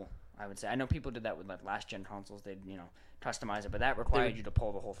cool, I would say. I know people did that with, like, last-gen consoles. They'd, you know, customize it, but that required you to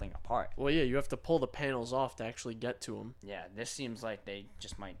pull the whole thing apart. Well, yeah, you have to pull the panels off to actually get to them. Yeah, this seems like they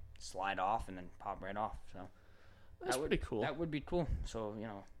just might slide off and then pop right off. So that's pretty cool. That would be cool. So, you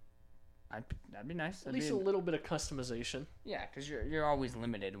know, that'd be nice. At least a little bit of customization. Yeah, because you're always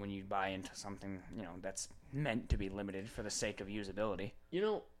limited when you buy into something, you know, that's meant to be limited for the sake of usability. You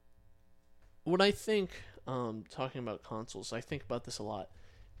know, what I think, talking about consoles, I think about this a lot,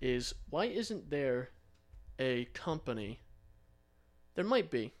 is why isn't there a company, there might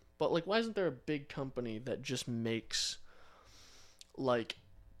be, but like why isn't there a big company that just makes like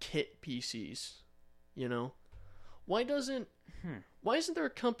kit PCs, you know? Why isn't there a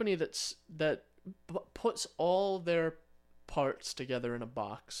company that puts all their parts together in a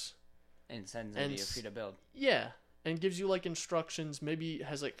box and sends them to you free to build? Yeah, and gives you like instructions, maybe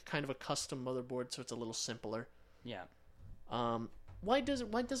has like kind of a custom motherboard so it's a little simpler. Yeah. Why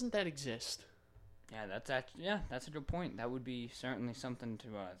doesn't that exist? Yeah, that's a good point. That would be certainly something to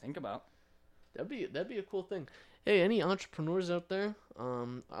think about. That'd be a cool thing. Hey, any entrepreneurs out there?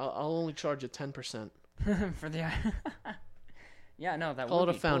 I'll only charge you 10% for the. Yeah, no, that call would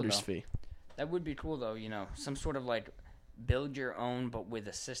it be a founder's cool, fee. That would be cool, though. You know, some sort of like build your own, but with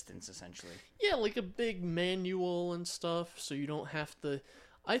assistance, essentially. Yeah, like a big manual and stuff, so you don't have to.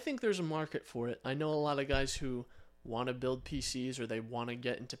 I think there's a market for it. I know a lot of guys who want to build PCs or they want to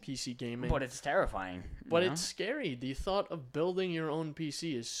get into PC gaming. But it's terrifying. But it's scary. The thought of building your own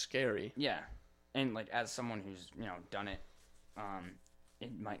PC is scary. Yeah. And like as someone who's, you know, done it,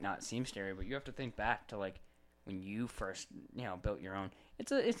 it might not seem scary, but you have to think back to like when you first, you know, built your own.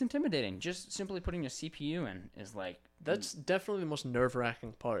 It's intimidating. Just simply putting a CPU in is like that's definitely the most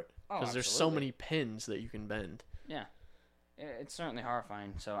nerve-wracking part because there's so many pins that you can bend. Yeah. It's certainly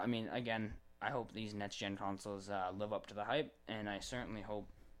horrifying. So I mean, again, I hope these next-gen consoles live up to the hype, and I certainly hope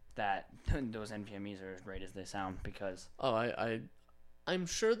that those NVMEs are as great as they sound, because... Oh, I'm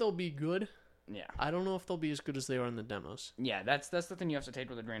sure they'll be good. Yeah. I don't know if they'll be as good as they are in the demos. Yeah, that's the thing you have to take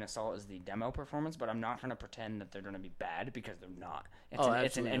with a grain of salt is the demo performance, but I'm not going to pretend that they're going to be bad, because they're not.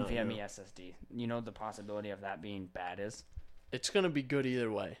 It's an NVMe SSD. You know the possibility of that being bad is? It's going to be good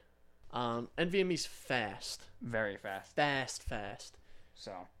either way. NVMe's fast. Very fast. Fast.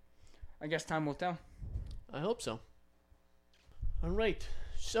 So... I guess time will tell. I hope so. All right.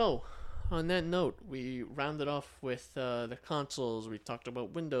 So, on that note, we rounded off with the consoles. We talked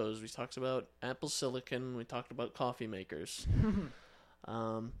about Windows. We talked about Apple Silicon. We talked about coffee makers.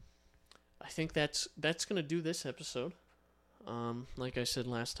 I think that's gonna do this episode. Like I said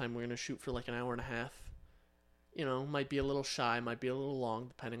last time, we're gonna shoot for like an hour and a half. You know, might be a little shy, might be a little long,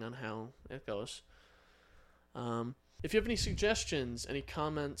 depending on how it goes. If you have any suggestions, any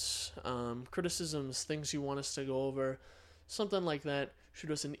comments, criticisms, things you want us to go over, something like that,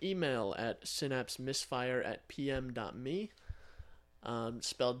 shoot us an email at synapsemisfire@pm.me.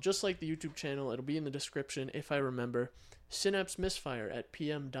 Spelled just like the YouTube channel. It'll be in the description if I remember.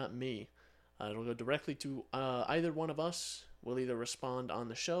 synapsemisfire@pm.me. It'll go directly to either one of us. We'll either respond on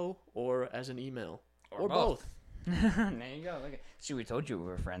the show or as an email. Or both. There you go. Look at, see, we told you we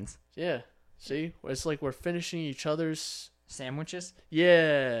were friends. Yeah. See? It's like we're finishing each other's... Sandwiches?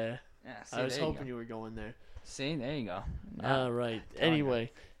 Yeah. See, I was hoping you were going there. See, there you go. All right.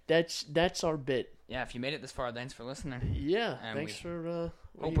 Anyway, that's our bit. Yeah, if you made it this far, thanks for listening. Yeah, and thanks for...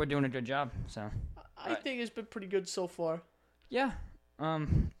 hope we're doing a good job, so... I think it's been pretty good so far. Yeah. But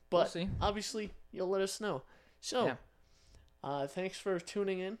we'll see. Obviously, you'll let us know. So, thanks for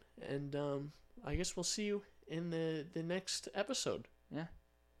tuning in, and I guess we'll see you in the next episode. Yeah.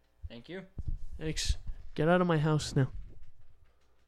 Thank you. Thanks. Get out of my house now.